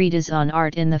Nahua treatise on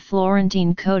art in the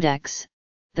Florentine Codex,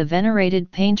 the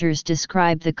venerated painters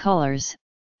describe the colors,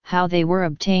 how they were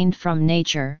obtained from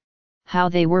nature, how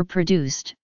they were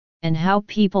produced, and how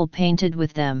people painted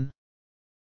with them.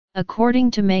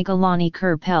 According to Magalani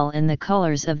Kerpel in The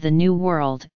Colors of the New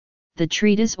World, the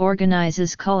treatise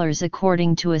organizes colors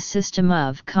according to a system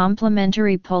of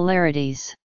complementary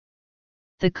polarities.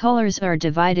 The colors are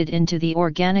divided into the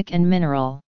organic and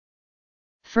mineral.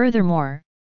 Furthermore,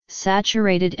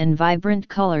 saturated and vibrant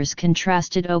colors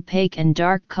contrasted opaque and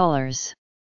dark colors.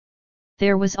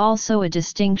 There was also a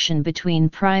distinction between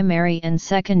primary and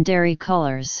secondary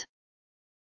colors.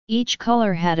 Each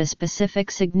color had a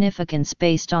specific significance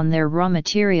based on their raw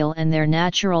material and their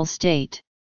natural state.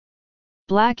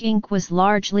 Black ink was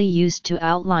largely used to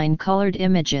outline colored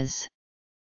images.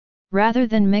 Rather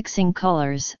than mixing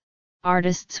colors,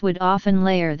 artists would often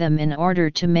layer them in order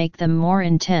to make them more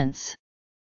intense.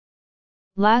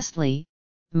 Lastly,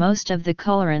 most of the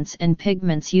colorants and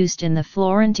pigments used in the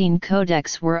Florentine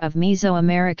Codex were of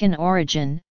Mesoamerican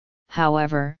origin.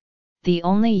 However, the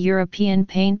only European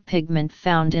paint pigment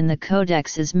found in the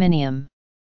Codex is minium.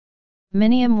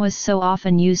 Minium was so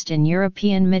often used in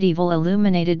European medieval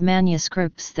illuminated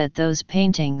manuscripts that those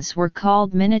paintings were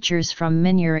called miniatures from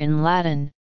miniere in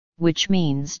Latin, which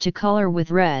means to color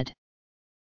with red.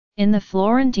 In the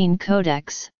Florentine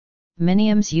Codex,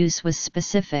 minium's use was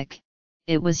specific.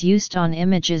 It was used on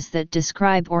images that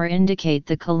describe or indicate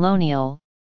the colonial,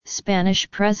 Spanish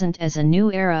present as a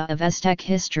new era of Aztec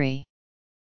history.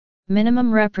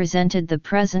 Minimum represented the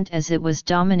present as it was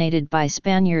dominated by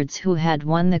Spaniards who had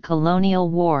won the colonial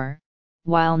war,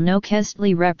 while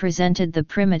Noquestli represented the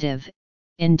primitive,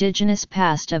 indigenous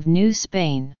past of New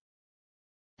Spain.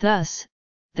 Thus,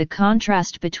 the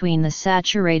contrast between the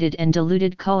saturated and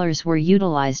diluted colors were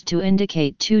utilized to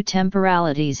indicate two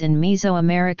temporalities in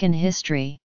Mesoamerican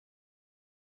history.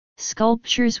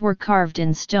 Sculptures were carved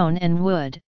in stone and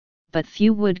wood, but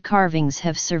few wood carvings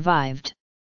have survived.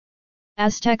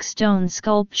 Aztec stone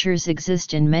sculptures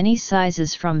exist in many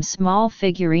sizes from small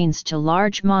figurines to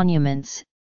large monuments,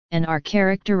 and are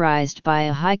characterized by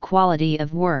a high quality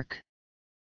of work.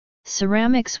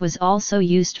 Ceramics was also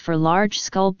used for large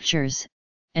sculptures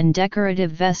and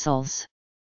decorative vessels.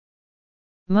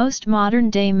 Most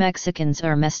modern-day Mexicans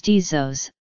are mestizos,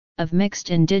 of mixed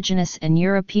indigenous and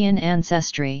European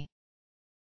ancestry.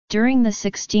 During the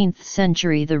 16th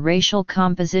century, the racial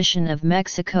composition of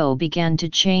Mexico began to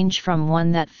change from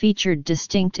one that featured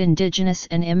distinct indigenous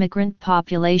and immigrant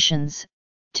populations,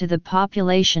 to the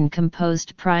population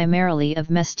composed primarily of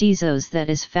mestizos that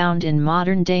is found in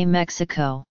modern-day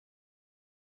Mexico.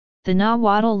 The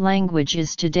Nahuatl language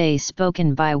is today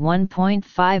spoken by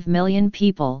 1.5 million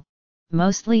people,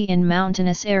 mostly in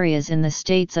mountainous areas in the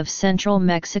states of central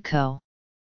Mexico.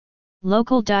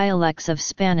 Local dialects of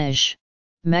Spanish,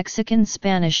 Mexican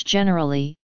Spanish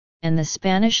generally, and the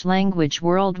Spanish language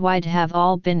worldwide have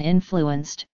all been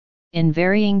influenced, in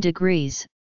varying degrees,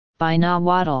 by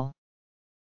Nahuatl.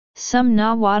 Some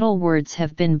Nahuatl words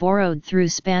have been borrowed through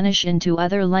Spanish into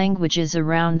other languages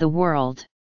around the world.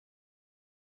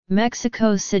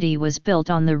 Mexico City was built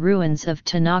on the ruins of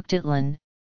Tenochtitlan,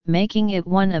 making it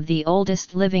one of the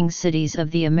oldest living cities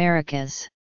of the Americas.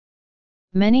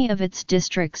 Many of its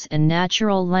districts and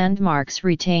natural landmarks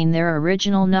retain their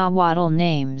original Nahuatl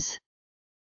names.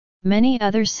 Many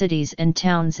other cities and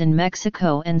towns in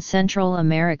Mexico and Central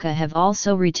America have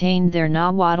also retained their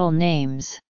Nahuatl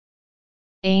names.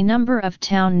 A number of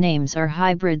town names are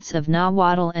hybrids of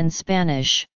Nahuatl and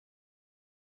Spanish.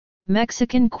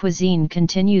 Mexican cuisine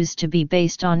continues to be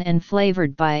based on and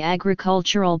flavored by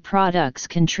agricultural products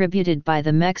contributed by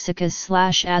the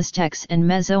Mexicas/Aztecs and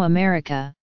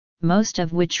Mesoamerica, most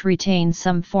of which retain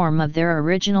some form of their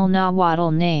original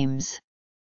Nahuatl names.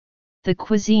 The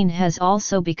cuisine has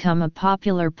also become a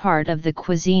popular part of the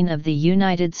cuisine of the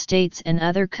United States and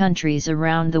other countries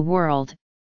around the world,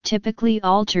 typically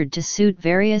altered to suit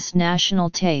various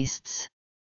national tastes.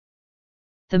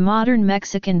 The modern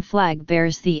Mexican flag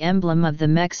bears the emblem of the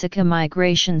Mexica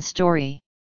migration story.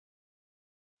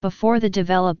 Before the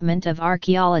development of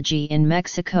archaeology in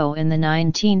Mexico in the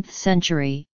 19th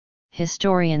century,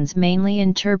 historians mainly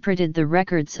interpreted the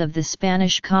records of the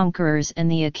Spanish conquerors and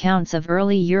the accounts of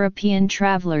early European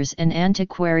travelers and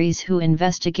antiquaries who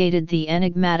investigated the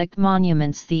enigmatic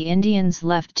monuments the Indians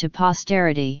left to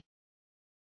posterity.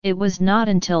 It was not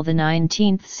until the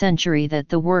 19th century that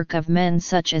the work of men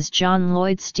such as John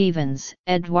Lloyd Stephens,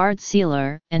 Edward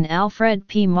Sealer, and Alfred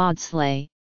P. Maudslay,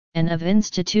 and of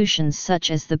institutions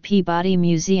such as the Peabody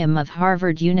Museum of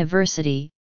Harvard University,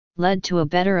 led to a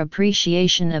better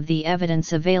appreciation of the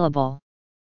evidence available.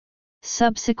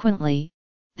 Subsequently,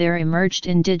 there emerged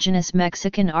indigenous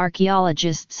Mexican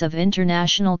archaeologists of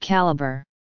international caliber.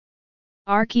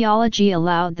 Archaeology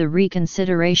allowed the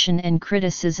reconsideration and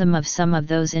criticism of some of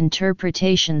those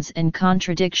interpretations and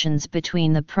contradictions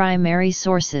between the primary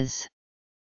sources.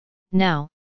 Now,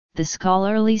 the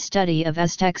scholarly study of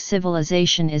Aztec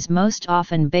civilization is most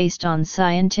often based on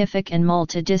scientific and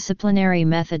multidisciplinary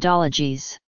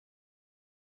methodologies.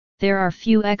 There are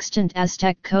few extant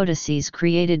Aztec codices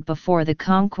created before the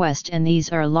conquest, and these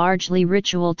are largely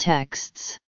ritual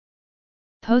texts.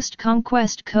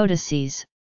 Post-conquest codices,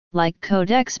 like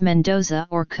Codex Mendoza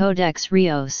or Codex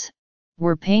Rios,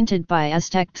 were painted by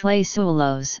Aztec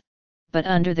tlaysuelos, but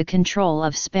under the control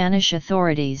of Spanish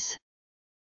authorities.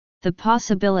 The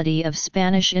possibility of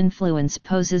Spanish influence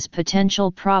poses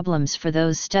potential problems for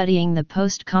those studying the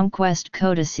post-conquest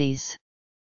codices.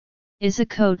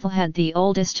 Izzacotl had the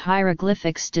oldest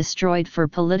hieroglyphics destroyed for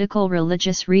political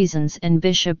religious reasons, and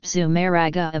Bishop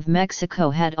Zumarraga of Mexico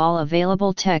had all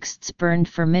available texts burned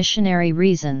for missionary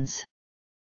reasons.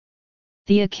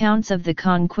 The accounts of the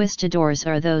conquistadors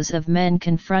are those of men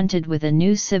confronted with a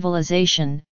new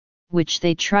civilization, which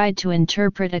they tried to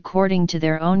interpret according to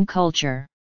their own culture.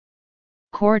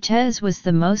 Cortés was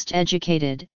the most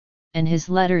educated, and his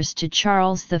letters to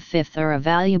Charles V are a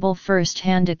valuable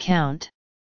first-hand account.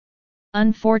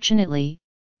 Unfortunately,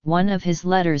 one of his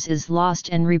letters is lost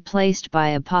and replaced by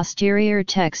a posterior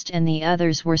text, and the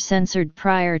others were censored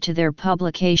prior to their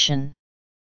publication.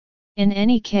 In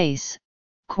any case,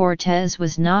 Cortés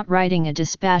was not writing a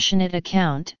dispassionate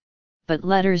account, but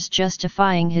letters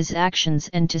justifying his actions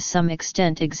and to some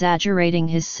extent exaggerating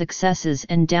his successes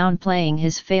and downplaying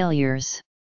his failures.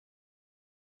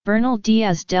 Bernal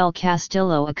Díaz del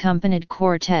Castillo accompanied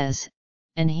Cortés,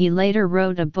 and he later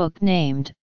wrote a book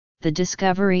named The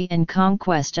Discovery and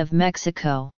Conquest of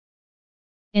Mexico.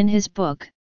 In his book,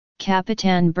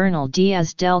 Capitan Bernal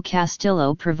Díaz del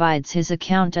Castillo provides his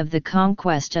account of the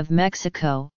conquest of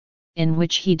Mexico, in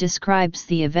which he describes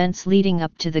the events leading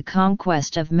up to the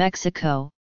conquest of Mexico,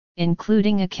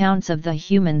 including accounts of the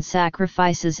human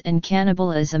sacrifices and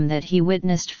cannibalism that he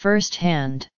witnessed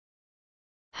firsthand.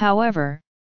 However,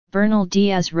 Bernal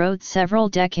Díaz wrote several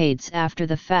decades after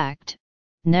the fact,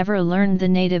 never learned the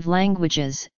native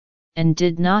languages, and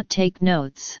did not take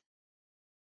notes.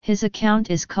 His account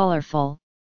is colorful,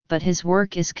 but his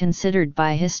work is considered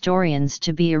by historians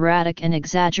to be erratic and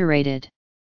exaggerated.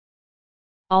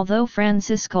 Although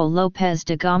Francisco López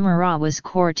de Gamarra was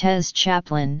Cortés'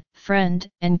 chaplain, friend,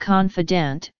 and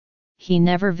confidant, he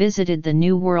never visited the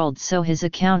New World, so his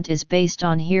account is based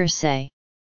on hearsay.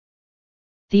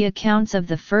 The accounts of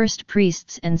the first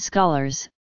priests and scholars,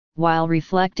 while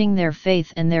reflecting their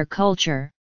faith and their culture,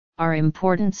 are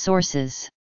important sources.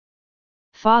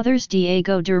 Fathers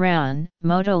Diego Durán,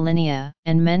 Motolinia,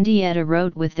 and Mendieta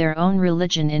wrote with their own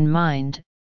religion in mind.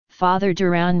 Father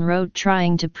Durán wrote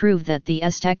trying to prove that the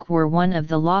Aztec were one of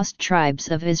the lost tribes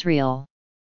of Israel.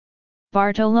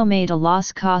 Bartolomé de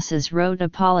las Casas wrote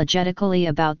apologetically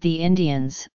about the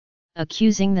Indians,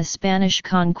 accusing the Spanish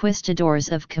conquistadors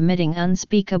of committing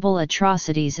unspeakable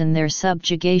atrocities in their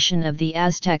subjugation of the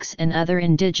Aztecs and other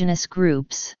indigenous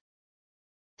groups.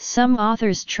 Some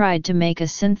authors tried to make a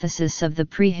synthesis of the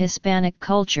pre-Hispanic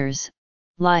cultures,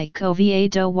 like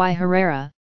Oviedo y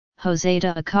Herrera, José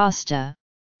de Acosta,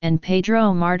 and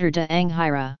Pedro Martir de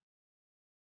Anghira.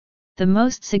 The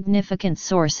most significant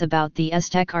source about the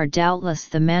Aztec are doubtless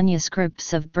the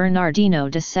manuscripts of Bernardino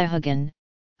de Sahagún,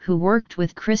 who worked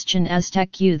with Christian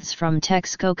Aztec youths from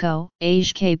Texcoco,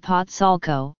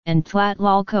 Azcapotzalco, and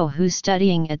Tlatelolco who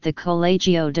studying at the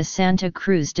Colegio de Santa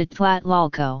Cruz de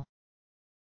Tlatelolco.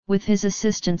 With his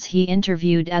assistance he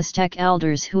interviewed Aztec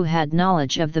elders who had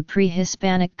knowledge of the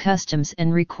pre-Hispanic customs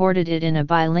and recorded it in a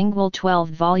bilingual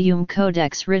 12-volume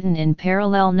codex written in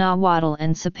parallel Nahuatl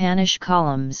and Spanish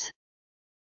columns.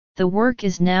 The work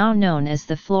is now known as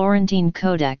the Florentine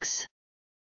Codex.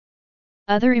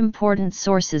 Other important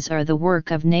sources are the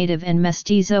work of native and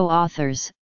mestizo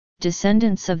authors,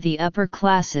 descendants of the upper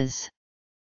classes.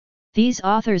 These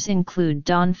authors include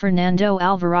Don Fernando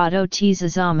Alvarado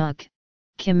Tizazamac,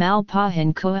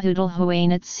 Quimalpahin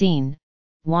Coahuilhuanatzin,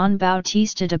 Juan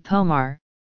Bautista de Pomar,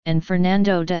 and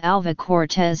Fernando de Alva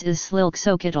Cortés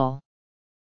Islilxocotl.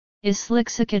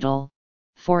 Islilxocotl,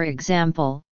 for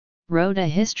example, wrote a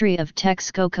history of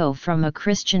Texcoco from a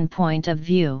Christian point of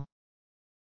view.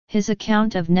 His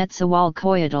account of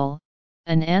Netzahualcoyotl,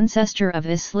 an ancestor of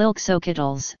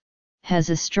Islilxocotls, has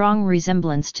a strong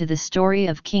resemblance to the story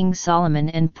of King Solomon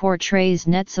and portrays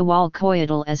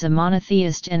Netzahualcoyotl as a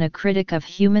monotheist and a critic of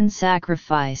human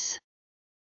sacrifice.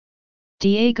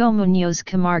 Diego Muñoz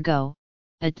Camargo,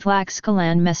 a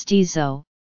Tlaxcalan mestizo,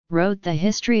 wrote the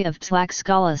history of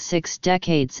Tlaxcala 6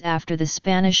 decades after the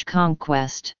Spanish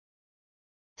conquest.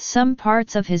 Some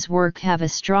parts of his work have a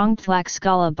strong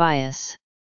Tlaxcala bias.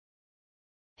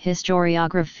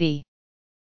 Historiography.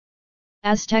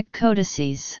 Aztec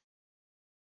codices.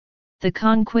 The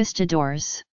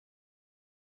conquistadors.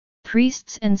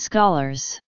 Priests and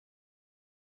scholars.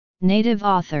 Native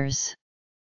authors.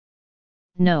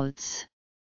 Notes.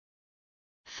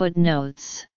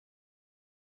 Footnotes.